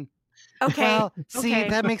river? in. Okay. Well, see, okay.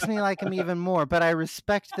 that makes me like them even more, but I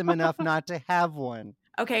respect them enough not to have one.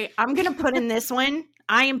 Okay, I'm gonna put in this one.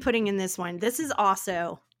 I am putting in this one. This is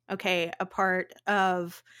also a part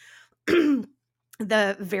of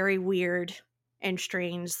the very weird and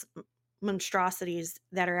strange monstrosities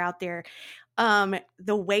that are out there.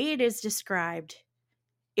 The way it is described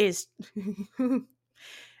is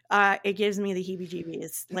it gives me the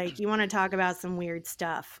heebie-jeebies. Like, you want to talk about some weird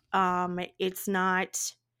stuff. It's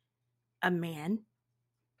not a man.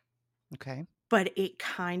 Okay. But it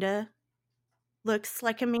kind of looks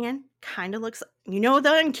like a man. Kind of looks,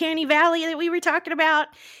 the uncanny valley that we were talking about?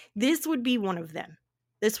 This would be one of them.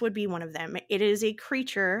 It is a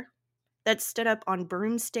creature that stood up on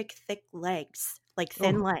broomstick thick legs, like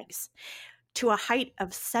thin legs, to a height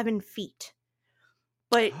of 7 feet.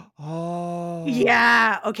 But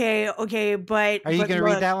yeah, okay, but are you gonna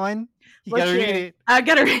read that one? You gotta read it. I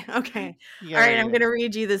gotta read. Okay, all right. I'm gonna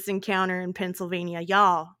read you this encounter in Pennsylvania,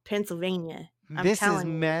 y'all. Pennsylvania. This is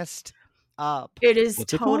messed up. It is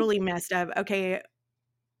totally messed up. Okay,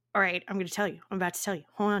 all right. I'm about to tell you.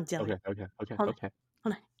 Hold on, Dylan. Okay.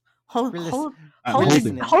 Hold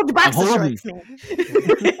the box,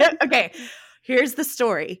 man. Okay, here's the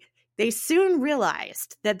story. They soon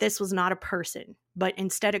realized that this was not a person, but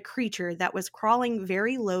instead a creature that was crawling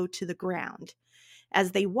very low to the ground.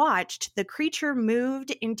 As they watched, the creature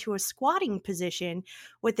moved into a squatting position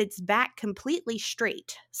with its back completely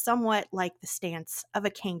straight, somewhat like the stance of a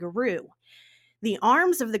kangaroo. The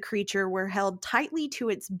arms of the creature were held tightly to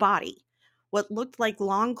its body. What looked like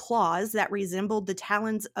long claws that resembled the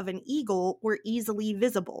talons of an eagle were easily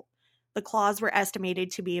visible. The claws were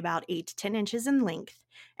estimated to be about 8 to 10 inches in length,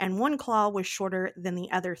 and one claw was shorter than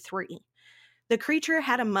the other 3. The creature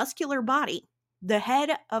had a muscular body, the head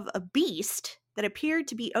of a beast that appeared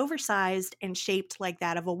to be oversized and shaped like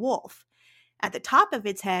that of a wolf. At the top of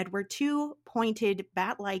its head were 2 pointed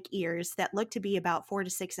bat-like ears that looked to be about 4 to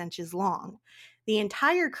 6 inches long. The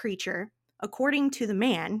entire creature, according to the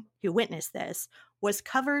man who witnessed this, was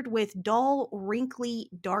covered with dull, wrinkly,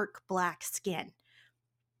 dark black skin.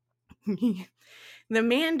 The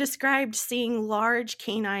man described seeing large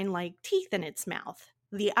canine-like teeth in its mouth.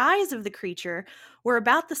 The eyes of the creature were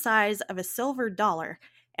about the size of a silver dollar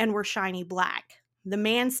and were shiny black. The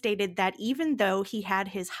man stated that even though he had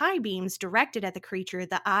his high beams directed at the creature,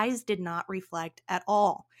 the eyes did not reflect at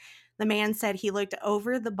all. The man said he looked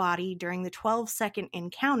over the body during the 12-second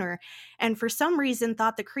encounter and for some reason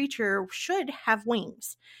thought the creature should have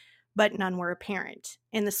wings, but none were apparent.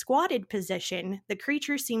 In the squatted position, the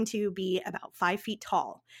creature seemed to be about 5 feet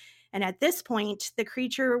tall. And at this point, the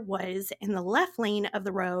creature was in the left lane of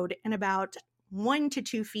the road and about 1 to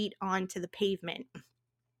 2 feet onto the pavement.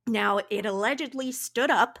 Now, it allegedly stood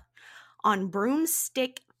up on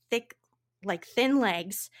broomstick thick, like thin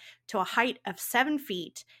legs to a height of 7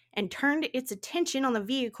 feet and turned its attention on the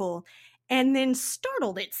vehicle and then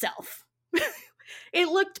startled itself. It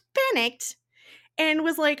looked panicked and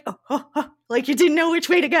was like, like it didn't know which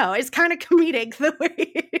way to go. It's kind of comedic the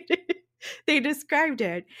way they described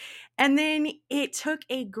it. And then it took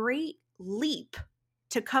a great leap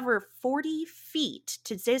to cover 40 feet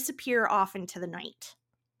to disappear off into the night.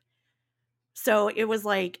 So it was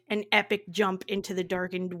like an epic jump into the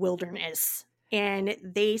darkened wilderness. And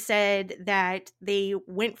they said that they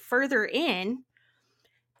went further in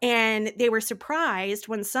and they were surprised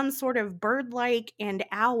when some sort of bird-like and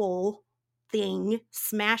owl thing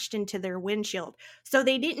smashed into their windshield. So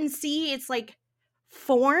they didn't see its like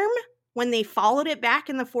form when they followed it back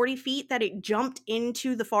in the 40 feet that it jumped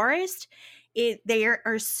into the forest. They are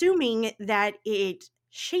assuming that it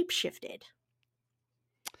shapeshifted.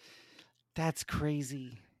 That's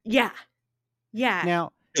crazy. Yeah.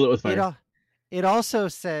 Now, it also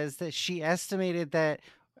says that she estimated that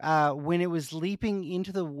when it was leaping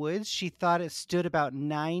into the woods, she thought it stood about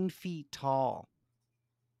 9 feet tall.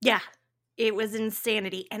 Yeah. It was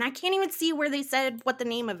insanity. And I can't even see where they said what the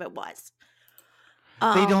name of it was.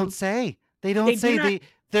 They don't say. They don't they say. do not-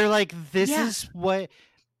 They're like, this Yeah. is what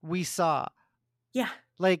we saw. Yeah.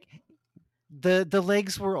 Like, the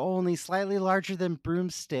legs were only slightly larger than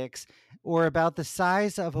broomsticks, or about the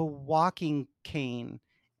size of a walking cane,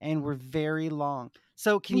 and were very long.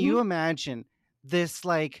 So can you imagine this,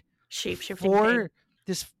 like, shape-shifting thing?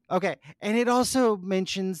 Okay, and it also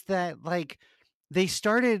mentions that, like, this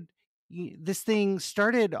thing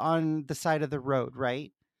started on the side of the road,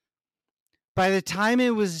 right? By the time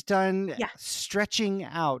it was done stretching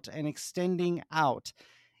out and extending out,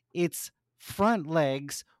 its front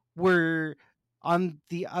legs were on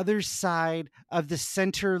the other side of the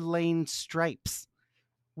center lane stripes,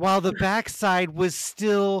 while the backside was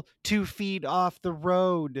still 2 feet off the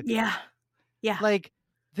road. Yeah. Yeah. Like,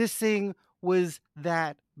 this thing was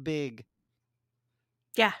that big.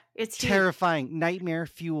 Yeah, it's huge. Terrifying. Nightmare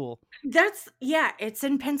fuel. It's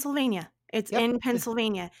in Pennsylvania. It's in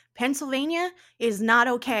Pennsylvania. Pennsylvania is not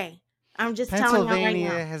okay. I'm just telling you right now.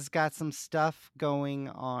 Pennsylvania has got some stuff going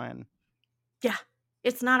on. Yeah,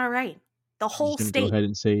 it's not all right. The whole state. Go ahead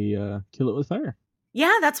and say, kill it with fire.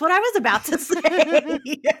 Yeah, that's what I was about to say.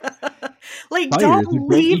 Like, Fire, don't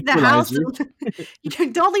leave the house.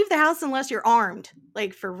 Don't leave the house unless you're armed.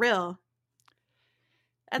 Like, for real.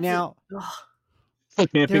 I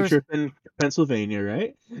can't picture in Pennsylvania,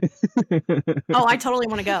 right? Oh, I totally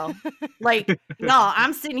want to go. Like, y'all,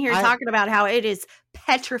 I'm sitting here talking about how it is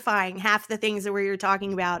petrifying. Half the things that we're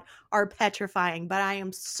talking about are petrifying, but I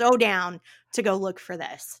am so down to go look for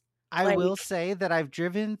this. I will say that I've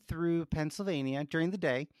driven through Pennsylvania during the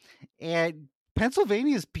day, and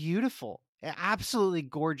Pennsylvania is beautiful. Absolutely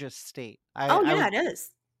gorgeous state. It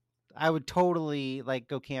is. I would totally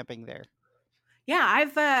go camping there. Yeah,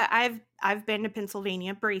 I've been to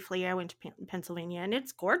Pennsylvania briefly. I went to Pennsylvania, and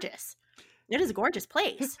it's gorgeous. It is a gorgeous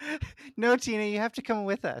place. No, Tina, you have to come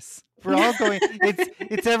with us. We're all going.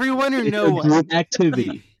 It's everyone or no one. Group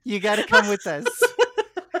activity. You got to come with us.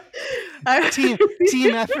 Team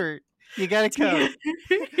effort. You got to come.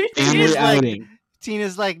 Family outing.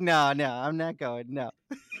 Tina's like, no, I'm not going. No.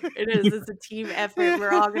 It is. It's a team effort.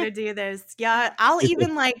 We're all going to do this. Yeah, I'll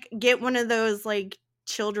even get one of those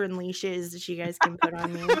children leashes that you guys can put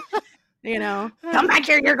on me. Come back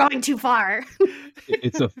here. You're going too far.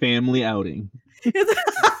 It's a family outing. You're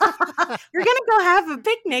going to go have a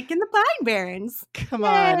picnic in the Pine Barrens. Come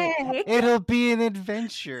on. It'll be an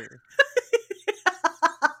adventure.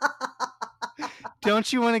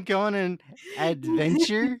 Don't you want to go on an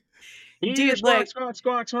adventure? Dude, squawk. We'll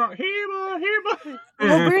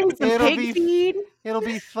bring some pig feed. It'll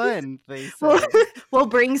be fun, they say. We'll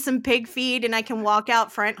bring some pig feed, and I can walk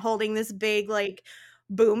out front holding this big,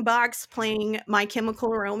 boombox playing My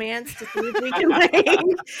Chemical Romance to see if we can,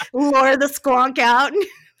 lure the squonk out.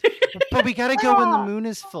 But we gotta go when the moon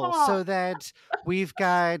is full, so that we've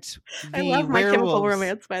got the I love My Chemical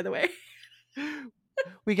Romance, by the way.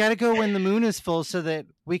 We got to go when the moon is full so that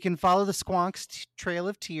we can follow the squonk's trail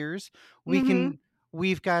of tears. We've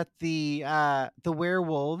got the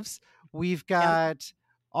werewolves. We've got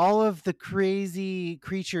all of the crazy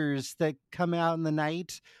creatures that come out in the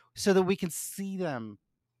night so that we can see them.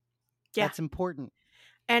 Yeah. That's important.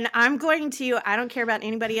 And I'm going to, I don't care about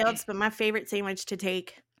anybody else, but my favorite sandwich to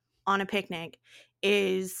take on a picnic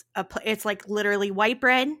is it's literally white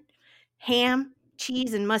bread, ham,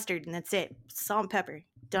 cheese, and mustard, and that's it. Salt and pepper.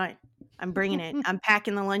 Done. I'm bringing it. I'm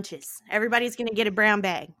packing the lunches. Everybody's going to get a brown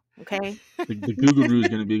bag, okay? The Goo-Goo-Roo is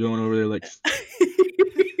going to be going over there look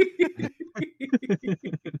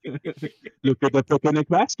at the picnic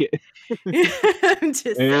basket.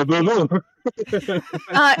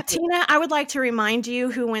 Tina, I would like to remind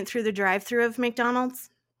you who went through the drive-thru of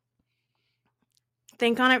McDonald's.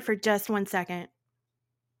 Think on it for just 1 second.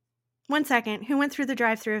 1 second. Who went through the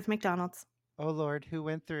drive-thru of McDonald's? Oh, Lord, who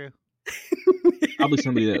went through? Probably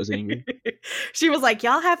somebody that was angry. She was like,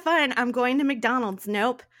 y'all have fun. I'm going to McDonald's.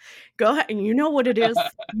 Nope. Go ahead. You know what it is.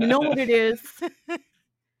 You know what it is.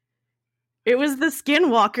 It was the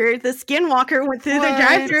Skinwalker. The Skinwalker went through the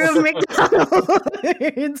drive-thru of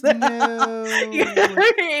McDonald's. No.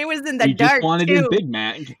 It was in the he dark, just wanted too. a Big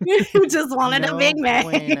Mac. He just wanted a Big Mac.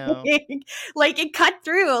 Bueno. It cut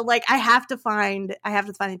through. I have to find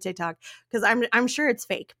the TikTok because I'm sure it's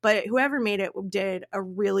fake. But whoever made it did a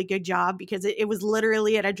really good job because it was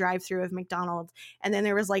literally at a drive-thru of McDonald's, and then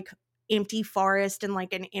there was empty forest and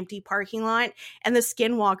an empty parking lot, and the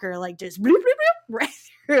Skinwalker just bloop, bloop, bloop, right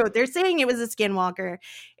through. They're saying it was a Skinwalker.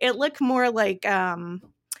 It looked more like the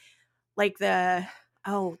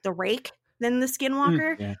rake. than the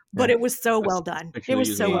Skinwalker, Yeah, but yeah. it was so That's well done. picture It was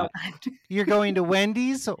use so a well lot. done. You're going to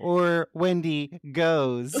Wendy's or Wendy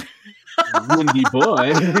goes? Windy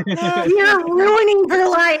boy. You're ruining her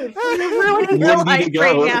life. You're ruining her Windy life to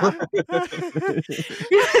right go. now.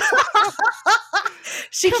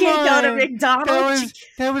 She Come can't go to on. McDonald's.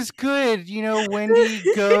 That was good. You know, Wendy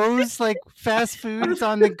goes, like fast food's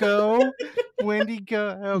on the go. Wendy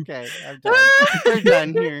go. Okay, I'm done. We're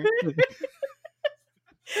done here.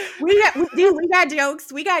 We got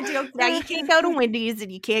jokes. We got jokes. Now you can't go to Wendy's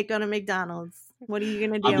and you can't go to McDonald's. What are you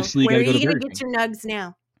gonna do? Obviously, you Where are gotta go you to gonna Burger get your nugs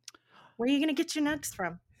now? Where are you gonna get your nugs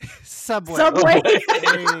from? Subway. Subway.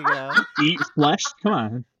 There you go. Eat flesh? Come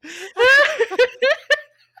on.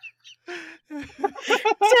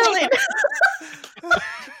 Dylan.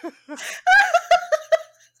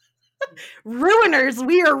 Ruiners.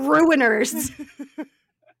 We are ruiners.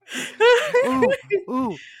 Ooh.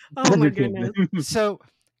 Oh my Entertainment. goodness. So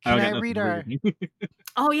I can got I nothing read to our? read.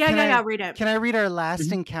 Oh yeah, read it. Can I read our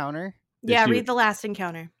last encounter? Yeah, do read it. the last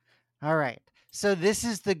encounter. All right. So this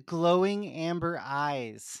is the glowing amber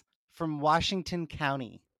eyes from Washington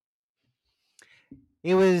County.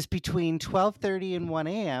 It was between 12:30 and 1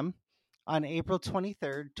 a.m. on April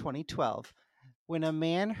 23rd, 2012, when a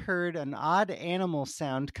man heard an odd animal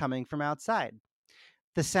sound coming from outside.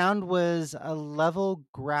 The sound was a level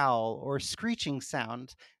growl or screeching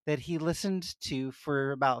sound that he listened to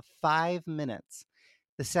for about 5 minutes.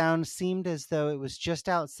 The sound seemed as though it was just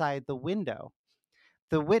outside the window.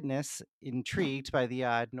 The witness, intrigued by the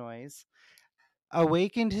odd noise,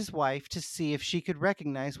 awakened his wife to see if she could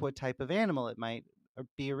recognize what type of animal it might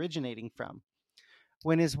be originating from.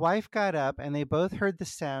 When his wife got up and they both heard the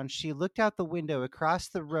sound, she looked out the window across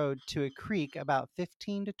the road to a creek about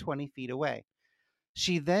 15 to 20 feet away.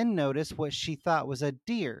 She then noticed what she thought was a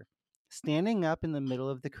deer standing up in the middle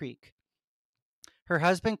of the creek. Her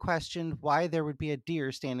husband questioned why there would be a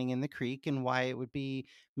deer standing in the creek and why it would be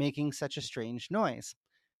making such a strange noise.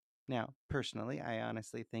 Now, personally, I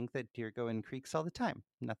honestly think that deer go in creeks all the time.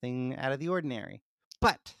 Nothing out of the ordinary.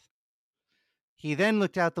 But he then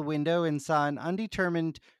looked out the window and saw an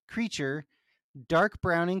undetermined creature, dark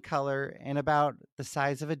brown in color and about the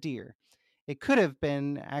size of a deer. It could have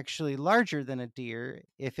been actually larger than a deer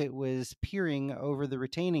if it was peering over the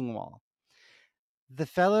retaining wall. The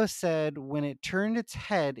fellow said when it turned its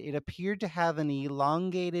head, it appeared to have an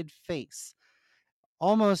elongated face,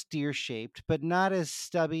 almost deer-shaped, but not as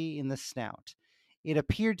stubby in the snout. It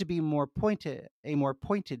appeared to be more pointed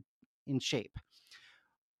in shape.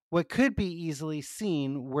 What could be easily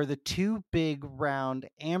seen were the two big, round,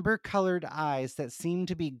 amber-colored eyes that seemed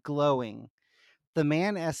to be glowing. The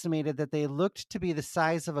man estimated that they looked to be the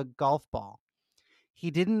size of a golf ball.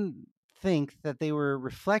 He didn't think that they were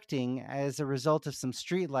reflecting as a result of some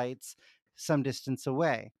streetlights some distance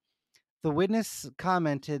away. The witness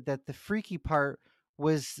commented that the freaky part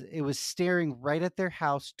was it was staring right at their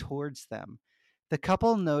house towards them. The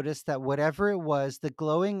couple noticed that whatever it was, the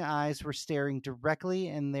glowing eyes were staring directly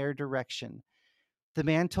in their direction. The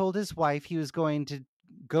man told his wife he was going to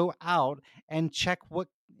go out and check what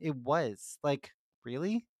it was. Like,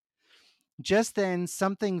 really? Just then,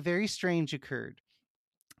 something very strange occurred.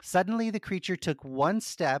 Suddenly, the creature took one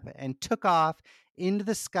step and took off into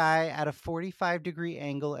the sky at a 45-degree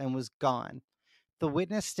angle and was gone. The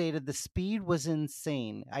witness stated the speed was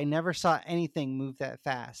insane. I never saw anything move that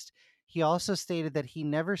fast. He also stated that he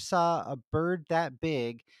never saw a bird that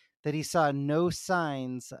big, that he saw no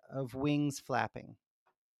signs of wings flapping.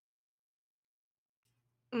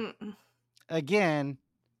 Mm-mm. Again,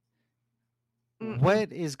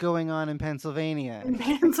 what is going on in Pennsylvania? In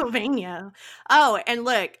Pennsylvania. Oh, and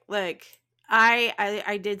look.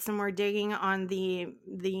 I did some more digging on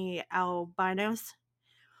the albinos.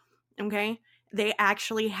 Okay, they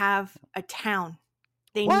actually have a town.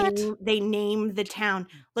 They name the town.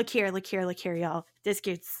 Look here, y'all. This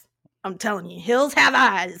gets. I'm telling you, hills have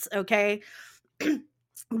eyes. Okay,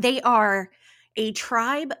 they are a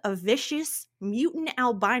tribe of vicious mutant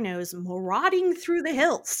albinos marauding through the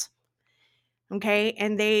hills. Okay,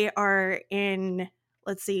 and they are in,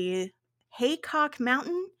 let's see, Haycock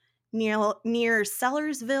Mountain near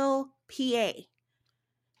Sellersville, PA.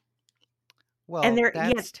 Well, And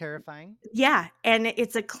that's terrifying. Yeah, and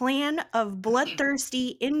it's a clan of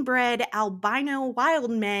bloodthirsty, inbred albino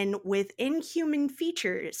wild men with inhuman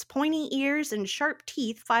features, pointy ears, and sharp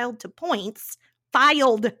teeth filed to points.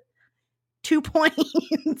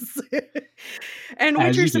 And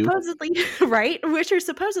which are supposedly which are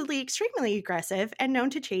supposedly extremely aggressive and known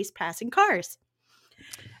to chase passing cars.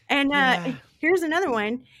 And here's another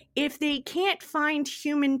one. If they can't find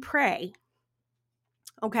human prey,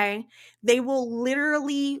 Okay. They will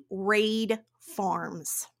literally raid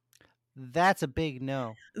farms. That's a big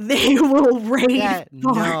no. They will raid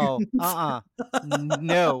No. farms.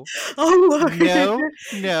 No. Oh, Lord. No.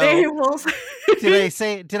 They will.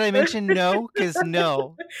 Did I mention no? Because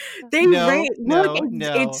no. They raid. Look,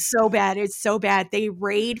 No. it's so bad. It's so bad. They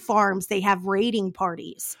raid farms. They have raiding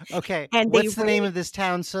parties. Okay. And what's the name of this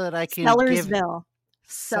town so that I can Sellersville.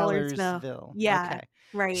 Sellersville. Yeah. Okay.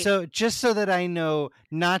 Right. So just so that I know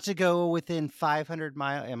not to go within 500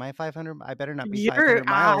 miles. Am I 500? I better not be 500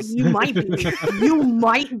 miles. You might be. You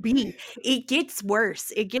might be. It gets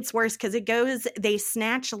worse. It gets worse because they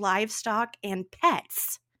snatch livestock and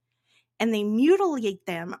pets and they mutilate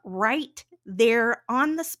them right there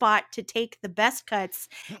on the spot to take the best cuts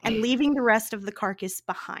and leaving the rest of the carcass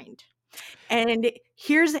behind. And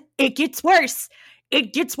it gets worse.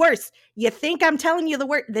 It gets worse. You think I'm telling you the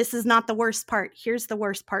worst? This is not the worst part. Here's the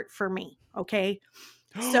worst part for me. Okay.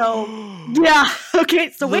 So yeah. Okay.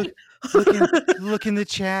 So wait. Look in the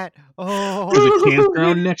chat. Oh, there's a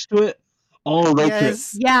campground next to it. Oh, right.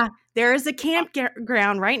 Yes. Yeah. There is a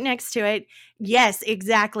campground right next to it. Yes,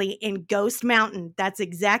 exactly. In Ghost Mountain. That's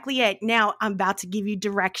exactly it. Now I'm about to give you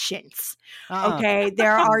directions. Okay.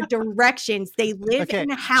 There are directions. They live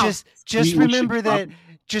in a house. Just remember that.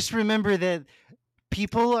 Just remember that.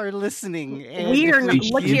 People are listening. And we are not.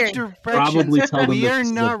 Look here. Probably tell them we are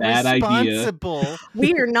not responsible.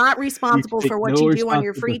 We are not responsible for what you do on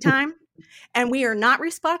your free time, and we are not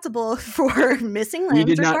responsible for missing limbs. We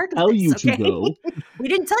did not tell you to go. We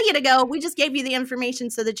didn't tell you to go. We just gave you the information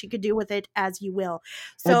so that you could do with it as you will.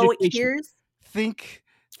 So here's think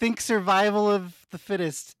survival of the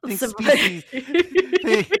fittest. Think species.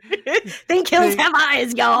 Think hills have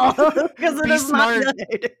eyes, y'all. Because it is smart. not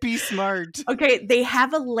good. Be smart. Okay, they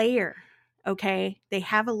have a lair. Okay, they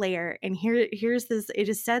have a lair, and here's this. It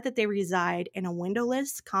is said that they reside in a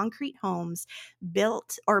windowless concrete homes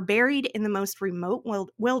built or buried in the most remote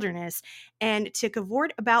wilderness, and to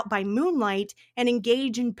cavort about by moonlight and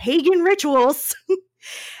engage in pagan rituals.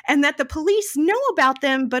 And that the police know about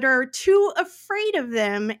them but are too afraid of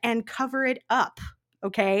them and cover it up.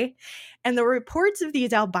 Okay. And the reports of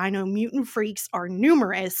these albino mutant freaks are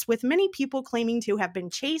numerous, with many people claiming to have been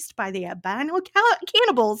chased by the albino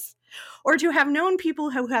cannibals or to have known people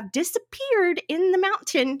who have disappeared in the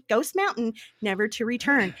mountain, Ghost Mountain, never to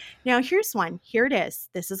return. Now, here's one. Here it is.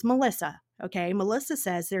 This is Melissa. Okay. Melissa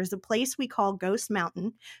says there's a place we call Ghost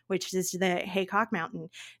Mountain, which is the Haycock Mountain,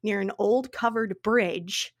 near an old covered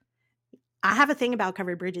bridge. I have a thing about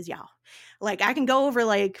covered bridges, y'all. Like, I can go over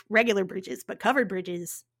like regular bridges, but covered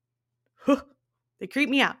bridges, they creep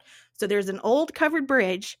me out. So there's an old covered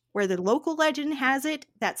bridge where the local legend has it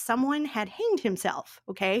that someone had hanged himself.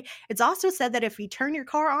 Okay. It's also said that if you turn your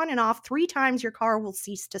car on and off 3 times, your car will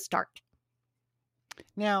cease to start.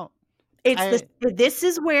 Now, this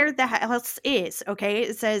is where the house is, okay?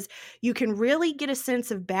 It says you can really get a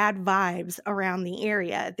sense of bad vibes around the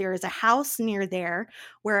area. There is a house near there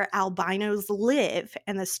where albinos live,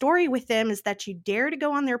 and the story with them is that you dare to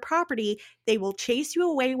go on their property, they will chase you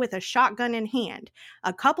away with a shotgun in hand.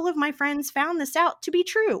 A couple of my friends found this out to be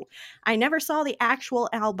true. I never saw the actual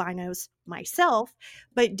albinos myself,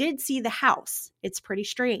 but did see the house. It's pretty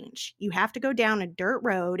strange. You have to go down a dirt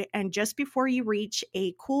road, and just before you reach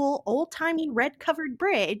a cool old-timey red-covered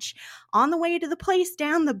bridge, on the way to the place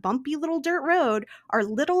down the bumpy little dirt road are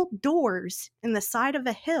little doors in the side of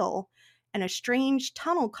a hill and a strange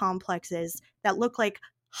tunnel complexes that look like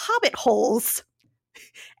hobbit holes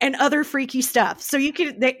and other freaky stuff. So you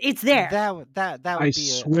can, it's there. That would I be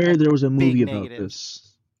swear there was a movie about negative.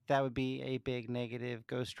 this. That would be a big negative,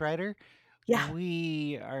 Ghost Rider. Yeah.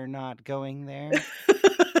 We are not going there.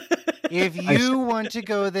 If you want to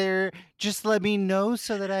go there, just let me know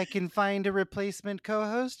so that I can find a replacement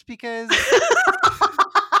co-host, because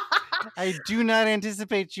I do not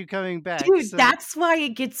anticipate you coming back. Dude, that's why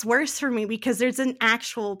it gets worse for me, because there's an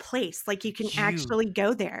actual place. Like, you can actually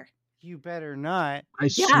go there. You better not. I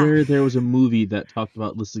swear there was a movie that talked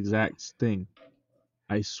about this exact thing.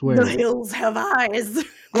 I swear. The hills have eyes.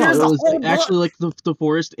 Yeah, it was actually like the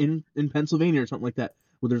forest in Pennsylvania or something like that,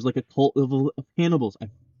 where there's like a cult of cannibals.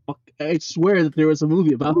 I swear that there was a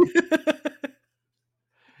movie about it.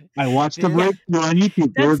 I watched the breakthrough on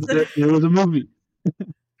YouTube. There was a movie.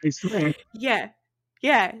 I swear.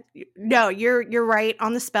 Yeah. No, you're right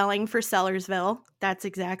on the spelling for Sellersville. That's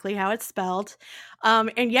exactly how it's spelled.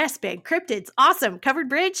 And yes, big cryptids, awesome. Covered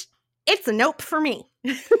bridge, it's a nope for me.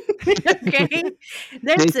 Okay,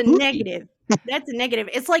 that's a negative. That's a negative.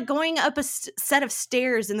 It's like going up a set of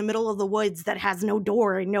stairs in the middle of the woods that has no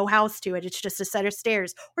door and no house to it. It's just a set of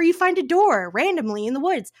stairs. Or you find a door randomly in the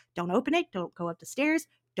woods. Don't open it. Don't go up the stairs.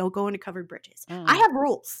 Don't go into covered bridges. I have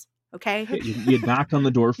rules. Okay. You knock on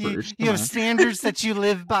the door first. You have standards that you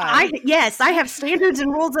live by. Yes, I have standards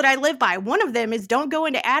and rules that I live by. One of them is don't go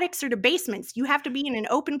into attics or to basements. You have to be in an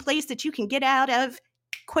open place that you can get out of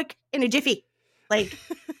quick in a jiffy.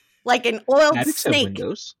 Like an oiled Attics snake. have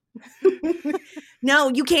windows. No,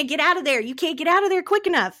 you can't get out of there. You can't get out of there quick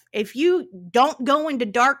enough. If you don't go into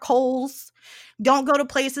dark holes, don't go to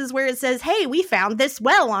places where it says, hey, we found this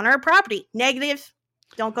well on our property. Negative.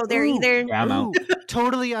 Don't go there either. Yeah, I'm out.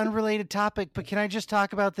 Totally unrelated topic, but can I just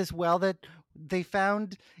talk about this well that they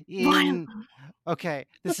found in... Okay,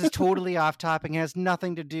 this is totally off topic. It has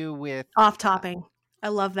nothing to do with... Off topic. I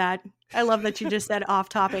love that. I love that you just said off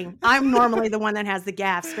topic. I'm normally the one that has the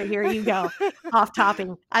gaffes, but here you go. Off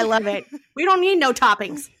topping. I love it. We don't need no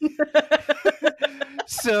toppings.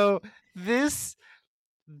 So this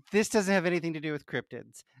doesn't have anything to do with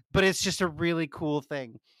cryptids, but it's just a really cool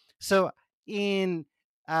thing. So in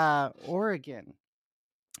Oregon,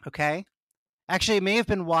 okay? Actually, it may have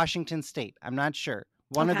been Washington State. I'm not sure.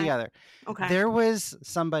 One or the other. Okay. There was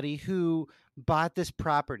somebody who bought this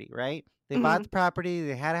property, right? They bought the property.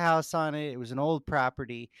 They had a house on it. It was an old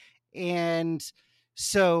property. And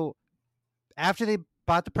so after they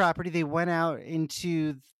bought the property, they went out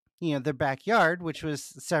into, their backyard, which was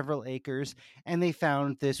several acres, and they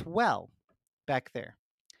found this well back there.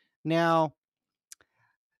 Now,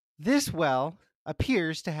 this well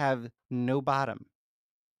appears to have no bottom.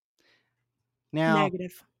 Now,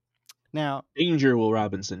 negative. Now, danger, Will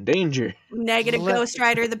Robinson, danger. Negative, Ghost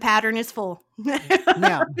Rider. The pattern is full.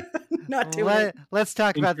 Now, not too let's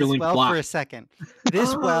talk about this well for a second.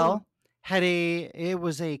 This well it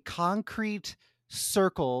was a concrete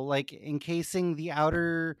circle, like encasing the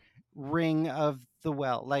outer ring of the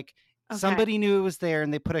well. Like somebody knew it was there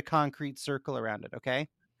and they put a concrete circle around it. Okay.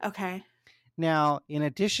 Now, in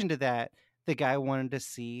addition to that, the guy wanted to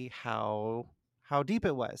see how deep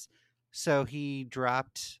it was. So he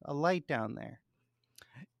dropped a light down there,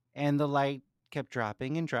 and the light kept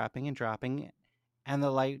dropping and dropping and dropping, and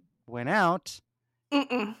the light went out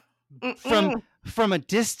from a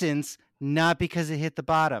distance, not because it hit the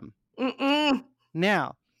bottom.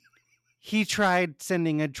 Now, he tried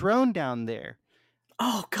sending a drone down there.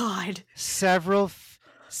 Oh God! Several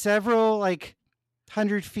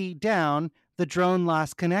 100 feet down, the drone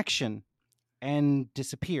lost connection and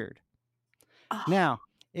disappeared. Oh. Now,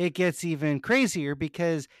 it gets even crazier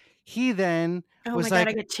because he then was God,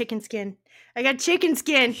 I got chicken skin.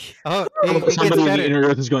 Oh, somebody on the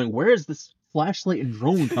internet is going, where is this flashlight and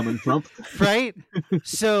drone coming from? Right?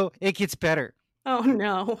 So it gets better. Oh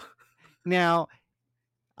no. Now,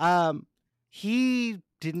 he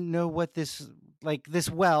didn't know what this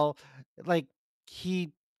well,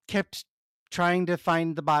 he kept trying to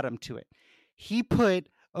find the bottom to it. He put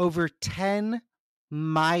over 10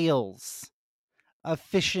 miles of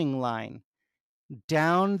fishing line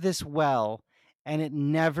down this well, and it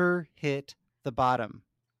never hit the bottom.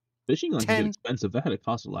 Fishing line is expensive. That had to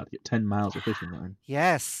cost a lot to get 10 miles of fishing line.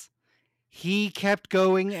 Yes. He kept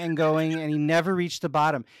going and going, and he never reached the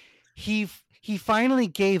bottom. He finally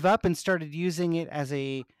gave up and started using it as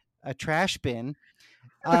a trash bin.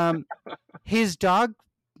 His dog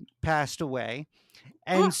passed away,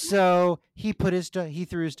 and so he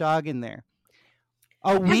threw his dog in there.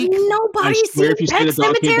 A week. I swear, if you say the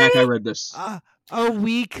dog came back, I read this. A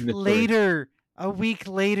week later,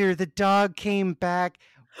 the dog came back.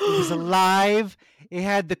 It was alive. It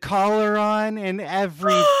had the collar on and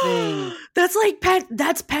everything.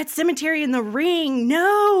 That's Pet Cemetery in the Ring.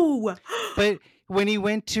 No. But when he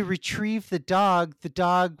went to retrieve the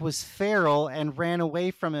dog was feral and ran away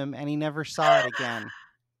from him, and he never saw it again.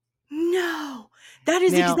 No. That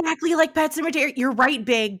is exactly like Pet Cemetery. You're right,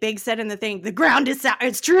 Big. Big said in the thing, the ground is sound.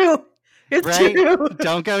 It's true. It's true.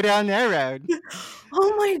 Don't go down that road.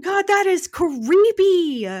 Oh my God, that is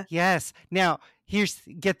creepy. Yes. Now,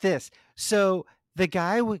 get this. So the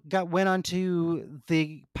guy went onto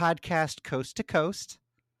the podcast Coast to Coast.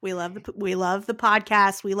 We love the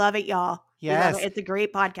podcast. We love it, y'all. Yes. It's a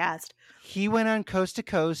great podcast. He went on Coast to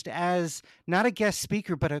Coast as not a guest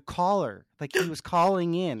speaker, but a caller. Like he was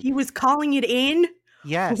calling in. He was calling it in?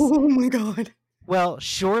 Yes. Oh my God. Well,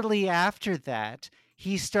 shortly after that,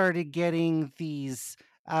 he started getting these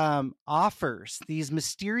offers, these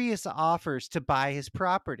mysterious offers to buy his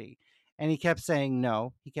property. And he kept saying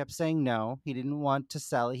no. He didn't want to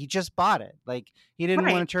sell it. He just bought it. Like he didn't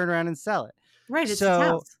want to turn around and sell it. Right. It's his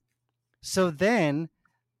house. So then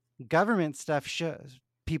government stuff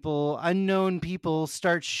unknown people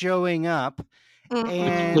start showing up.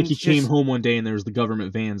 And like he came home one day and there was the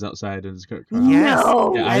government vans outside in his car. Yes.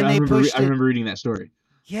 No. Yeah, I remember reading that story.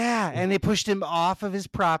 Yeah, and they pushed him off of his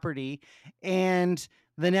property, and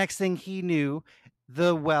the next thing he knew,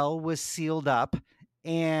 the well was sealed up,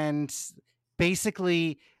 and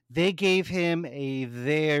basically they gave him a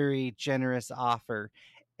very generous offer,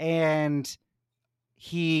 and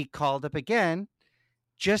he called up again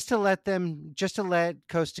just to let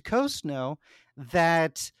Coast to Coast know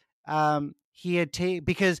that he had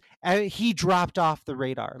because he dropped off the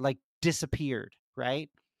radar, like disappeared, right?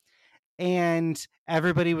 And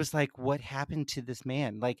everybody was like, what happened to this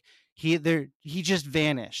man? Like he just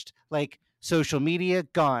vanished. Like social media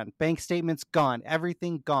gone, bank statements gone,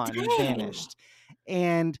 everything gone. Dang. He vanished.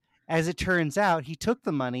 And as it turns out, he took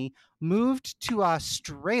the money, moved to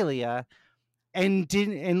Australia, and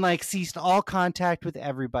ceased all contact with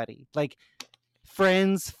everybody. Like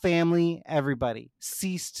friends, family, everybody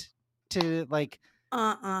ceased to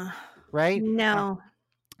right? No.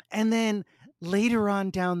 And then later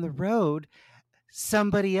on down the road,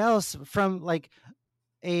 somebody else from like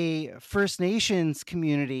a First Nations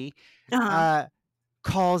community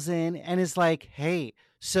calls in and is like, hey,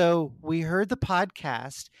 so we heard the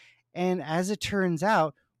podcast, and as it turns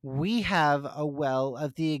out, we have a well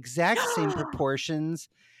of the exact same proportions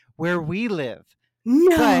where we live.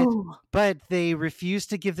 No. But they refuse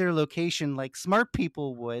to give their location like smart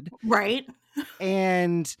people would. Right.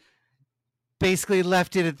 And basically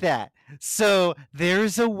left it at that. So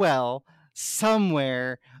there's a well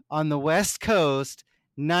somewhere on the West Coast,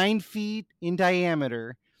 9 feet in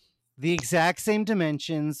diameter, the exact same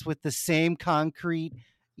dimensions with the same concrete,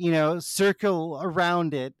 circle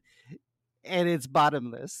around it, and it's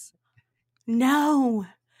bottomless. No.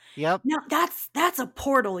 Yep. No, that's a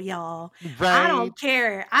portal, y'all. Right. I don't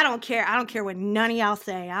care. I don't care what none of y'all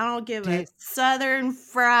say. I don't give a Southern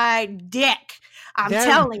fried dick. I'm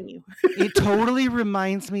telling you. It totally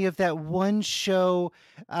reminds me of that one show.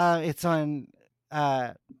 It's on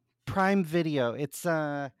Prime Video. It's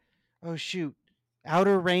Outer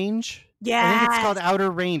Range. Yeah. I think it's called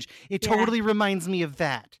Outer Range. It totally reminds me of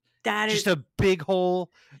that. That just a big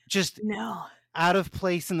hole, just no out of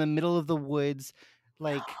place in the middle of the woods,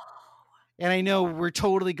 like. And I know we're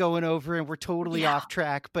totally going over and we're totally off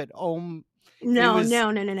track, but no.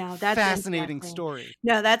 That's fascinating story.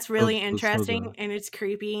 No, that's really interesting, and it's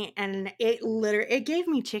creepy, and it gave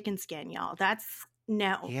me chicken skin, y'all. That's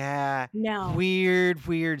no.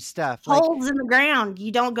 Weird stuff. Holes in the ground.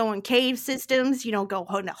 You don't go in cave systems. You don't go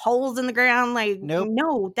holes in the ground. Like nope.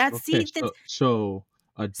 No, that's so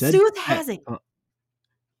a dead Sooth has it.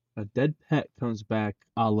 A dead pet comes back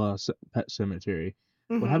a la Pet Cemetery.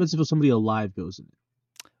 What happens if somebody alive goes in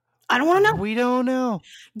it? I don't want to know. We don't know.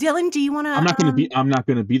 Dylan, do you want to? I'm not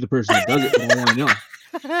going to be the person that does it, but I want to know.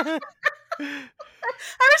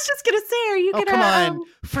 I was just going to say, are you going to come on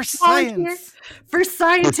for science? For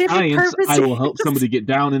scientific purposes, I will help somebody get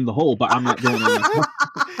down in the hole, but I'm not going in.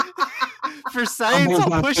 For science,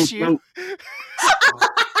 I'll push you.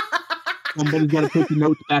 Somebody's got to put the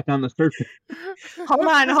notes back on the surface. Hold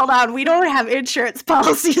on. We don't have insurance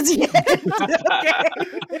policies yet. Okay.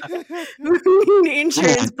 We need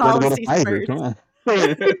insurance policies first.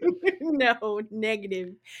 No,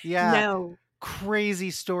 negative. Yeah. No.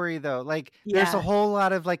 Crazy story though. Like there's a whole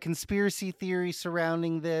lot of like conspiracy theory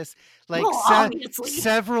surrounding this. Like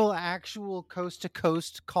several actual coast to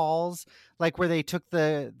coast calls, like where they took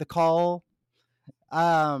the call.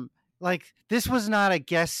 Like this was not a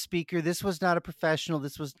guest speaker. This was not a professional.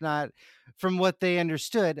 This was not, from what they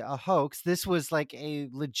understood, a hoax. This was like a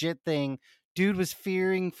legit thing. Dude was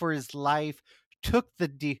fearing for his life, took the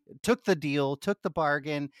deal, took the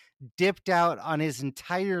bargain, dipped out on his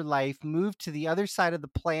entire life, moved to the other side of the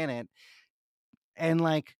planet, and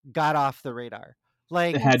like got off the radar.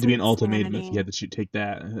 Like it had to be an ultimatum if you had to take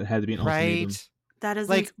that. It had to be an ultimatum. That is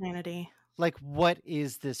insanity. Like, what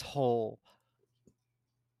is this whole?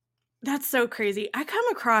 That's so crazy. I come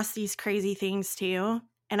across these crazy things too,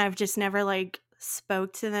 and I've just never like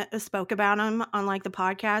spoke about them on like the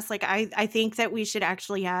podcast. Like I think that we should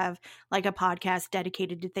actually have like a podcast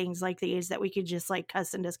dedicated to things like these that we could just like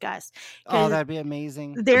cuss and discuss. Oh, that'd be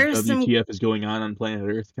amazing. There's WTF is going on planet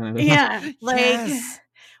Earth kind of. Yeah, like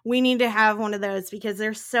we need to have one of those because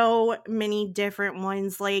there's so many different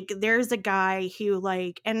ones. Like there's a guy who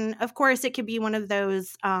like, and of course it could be one of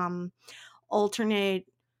those alternate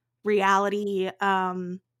reality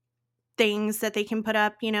things that they can put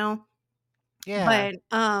up, you know. Yeah.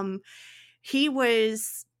 But he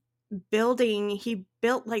was he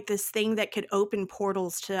built like this thing that could open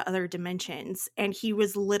portals to other dimensions, and he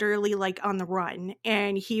was literally like on the run,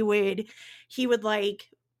 and he would like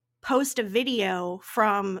post a video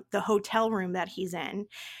from the hotel room that he's in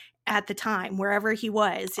at the time, wherever he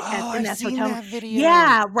was. Oh, in I've that seen hotel. that video.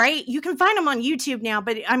 Yeah, right. You can find them on YouTube now,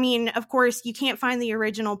 but I mean, of course, you can't find the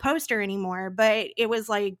original poster anymore. But it was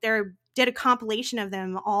like they did a compilation of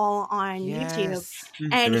them all on YouTube, Yes.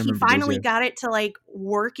 and he remember those, finally yeah. got it to like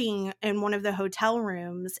working in one of the hotel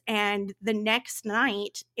rooms. And the next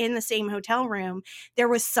night in the same hotel room, there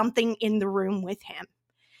was something in the room with him.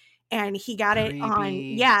 And he got it on,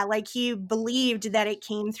 Creepy. like he believed that it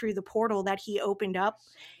came through the portal that he opened up,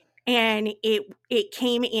 and it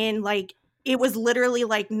came in like it was literally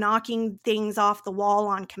like knocking things off the wall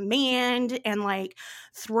on command, and like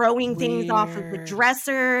throwing things off of the Weird.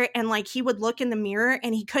 dresser, and like he would look in the mirror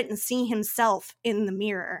and he couldn't see himself in the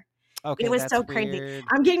mirror. Okay, It was that's so crazy. weird.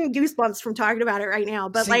 I'm getting goosebumps from talking about it right now.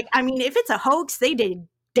 But See- like, I mean, if it's a hoax, they did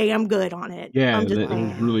damn good on it. Yeah, I'm just it was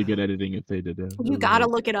saying. really good editing if they did it. You gotta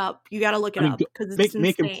look it up. You gotta look it up because it's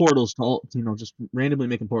making insane. portals to all, just randomly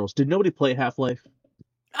making portals. Did nobody play Half-Life?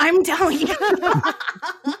 I'm telling you.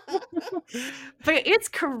 But it's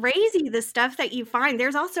crazy the stuff that you find.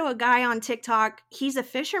 There's also a guy on TikTok. He's a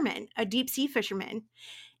fisherman, a deep sea fisherman,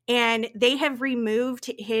 and they have removed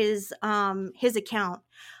his account.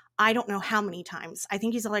 I don't know how many times. I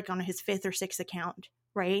think he's like on his 5th or 6th account,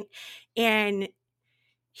 right? And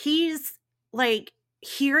he's like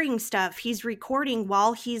hearing stuff. He's recording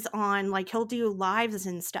while he's on, like he'll do lives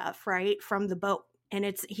and stuff, right, from the boat.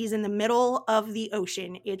 And he's in the middle of the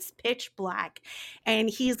ocean. It's pitch black. And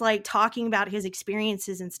he's like talking about his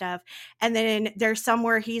experiences and stuff. And then there's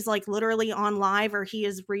somewhere he's like literally on live, or he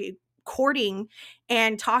is recording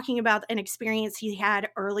and talking about an experience he had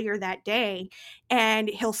earlier that day. And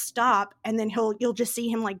he'll stop, and then you'll just see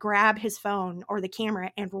him like grab his phone or the camera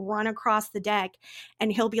and run across the deck.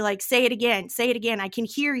 And he'll be like, say it again, I can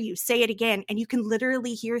hear you, say it again. And you can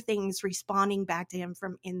literally hear things responding back to him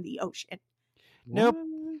from in the ocean. Nope.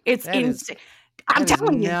 It's insane. I'm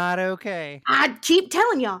telling you. Not okay. I keep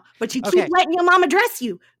telling y'all, but you Okay. keep letting your mom address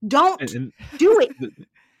you. Don't do it.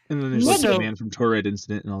 And then there's like the Negative. man from Torrid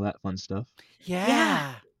incident and all that fun stuff.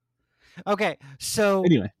 Yeah. Okay, so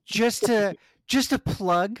Anyway, just to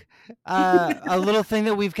plug a little thing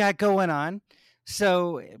that we've got going on.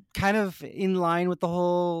 So kind of in line with the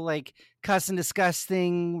whole like cuss and discuss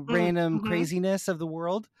thing, random craziness of the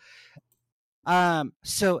world.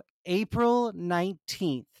 So April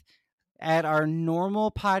 19th at our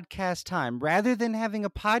normal podcast time, rather than having a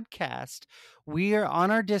podcast, we are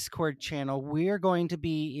on our Discord channel. We are going to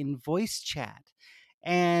be in voice chat,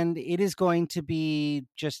 and it is going to be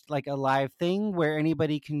just like a live thing where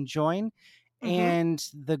anybody can join. And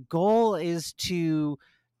the goal is to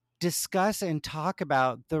discuss and talk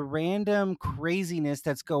about the random craziness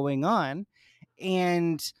that's going on,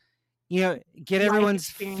 and get everyone's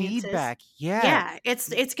feedback. Yeah, it's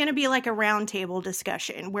going to be like a roundtable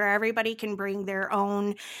discussion where everybody can bring their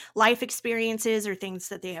own life experiences or things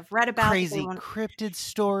that they have read about, crazy cryptid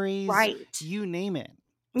stories, right? You name it.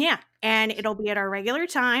 Yeah, and it'll be at our regular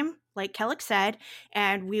time, like Khelek said,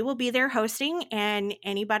 and we will be there hosting, and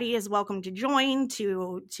anybody is welcome to join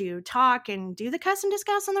to talk and do the cuss and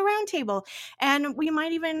discuss on the roundtable. And we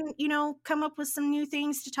might even, come up with some new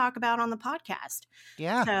things to talk about on the podcast.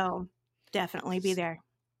 Yeah. So definitely be there.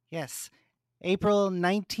 Yes. April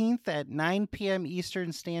 19th at 9 p.m.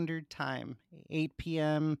 Eastern Standard Time, 8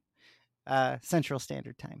 p.m. Central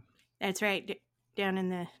Standard Time. That's right.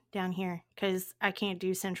 Down here, because I can't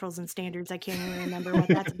do centrals and standards. I can't even remember what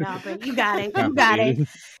that's about, but you got it.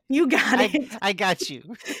 You got it. I got you.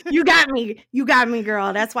 You got me,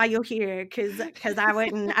 girl. That's why you'll hear, because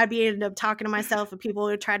I'd be end up talking to myself if people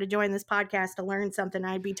would try to join this podcast to learn something.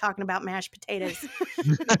 I'd be talking about mashed potatoes.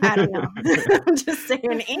 I don't know. I'm just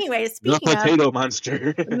saying. Anyway, speaking the potato of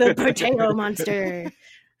monster. the potato monster.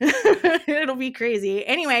 It'll be crazy.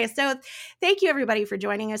 Anyway, so thank you everybody for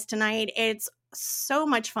joining us tonight. It's so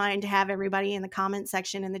much fun to have everybody in the comment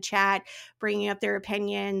section in the chat bringing up their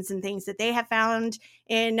opinions and things that they have found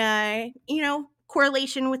in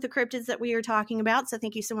correlation with the cryptids that we are talking about. So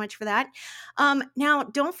thank you so much for that. Now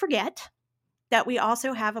don't forget that we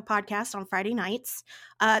also have a podcast on Friday nights.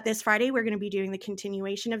 This Friday, we're going to be doing the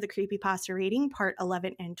continuation of the Creepypasta reading, part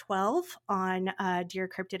 11 and 12 on Dear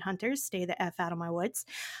Cryptid Hunters, Stay the F Out of My Woods.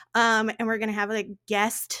 And we're going to have a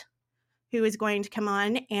guest who is going to come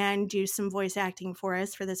on and do some voice acting for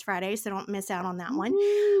us for this Friday, so don't miss out on that one.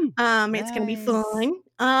 It's going to be fun.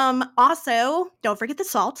 Also, don't forget the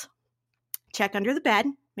salt. Check under the bed.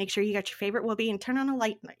 Make sure you got your favorite Whoopee and turn on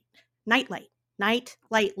a nightlight. Light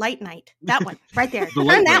night. That one right there. The Turn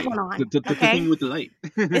light that light. one on. The Okay, thing with the light.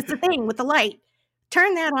 it's the thing with the light.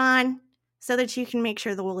 Turn that on so that you can make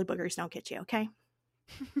sure the woolly boogers don't get you. Okay.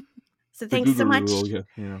 So thanks so much.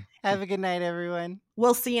 Yeah. Have a good night, everyone.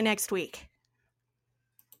 We'll see you next week.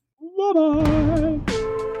 Bye-bye.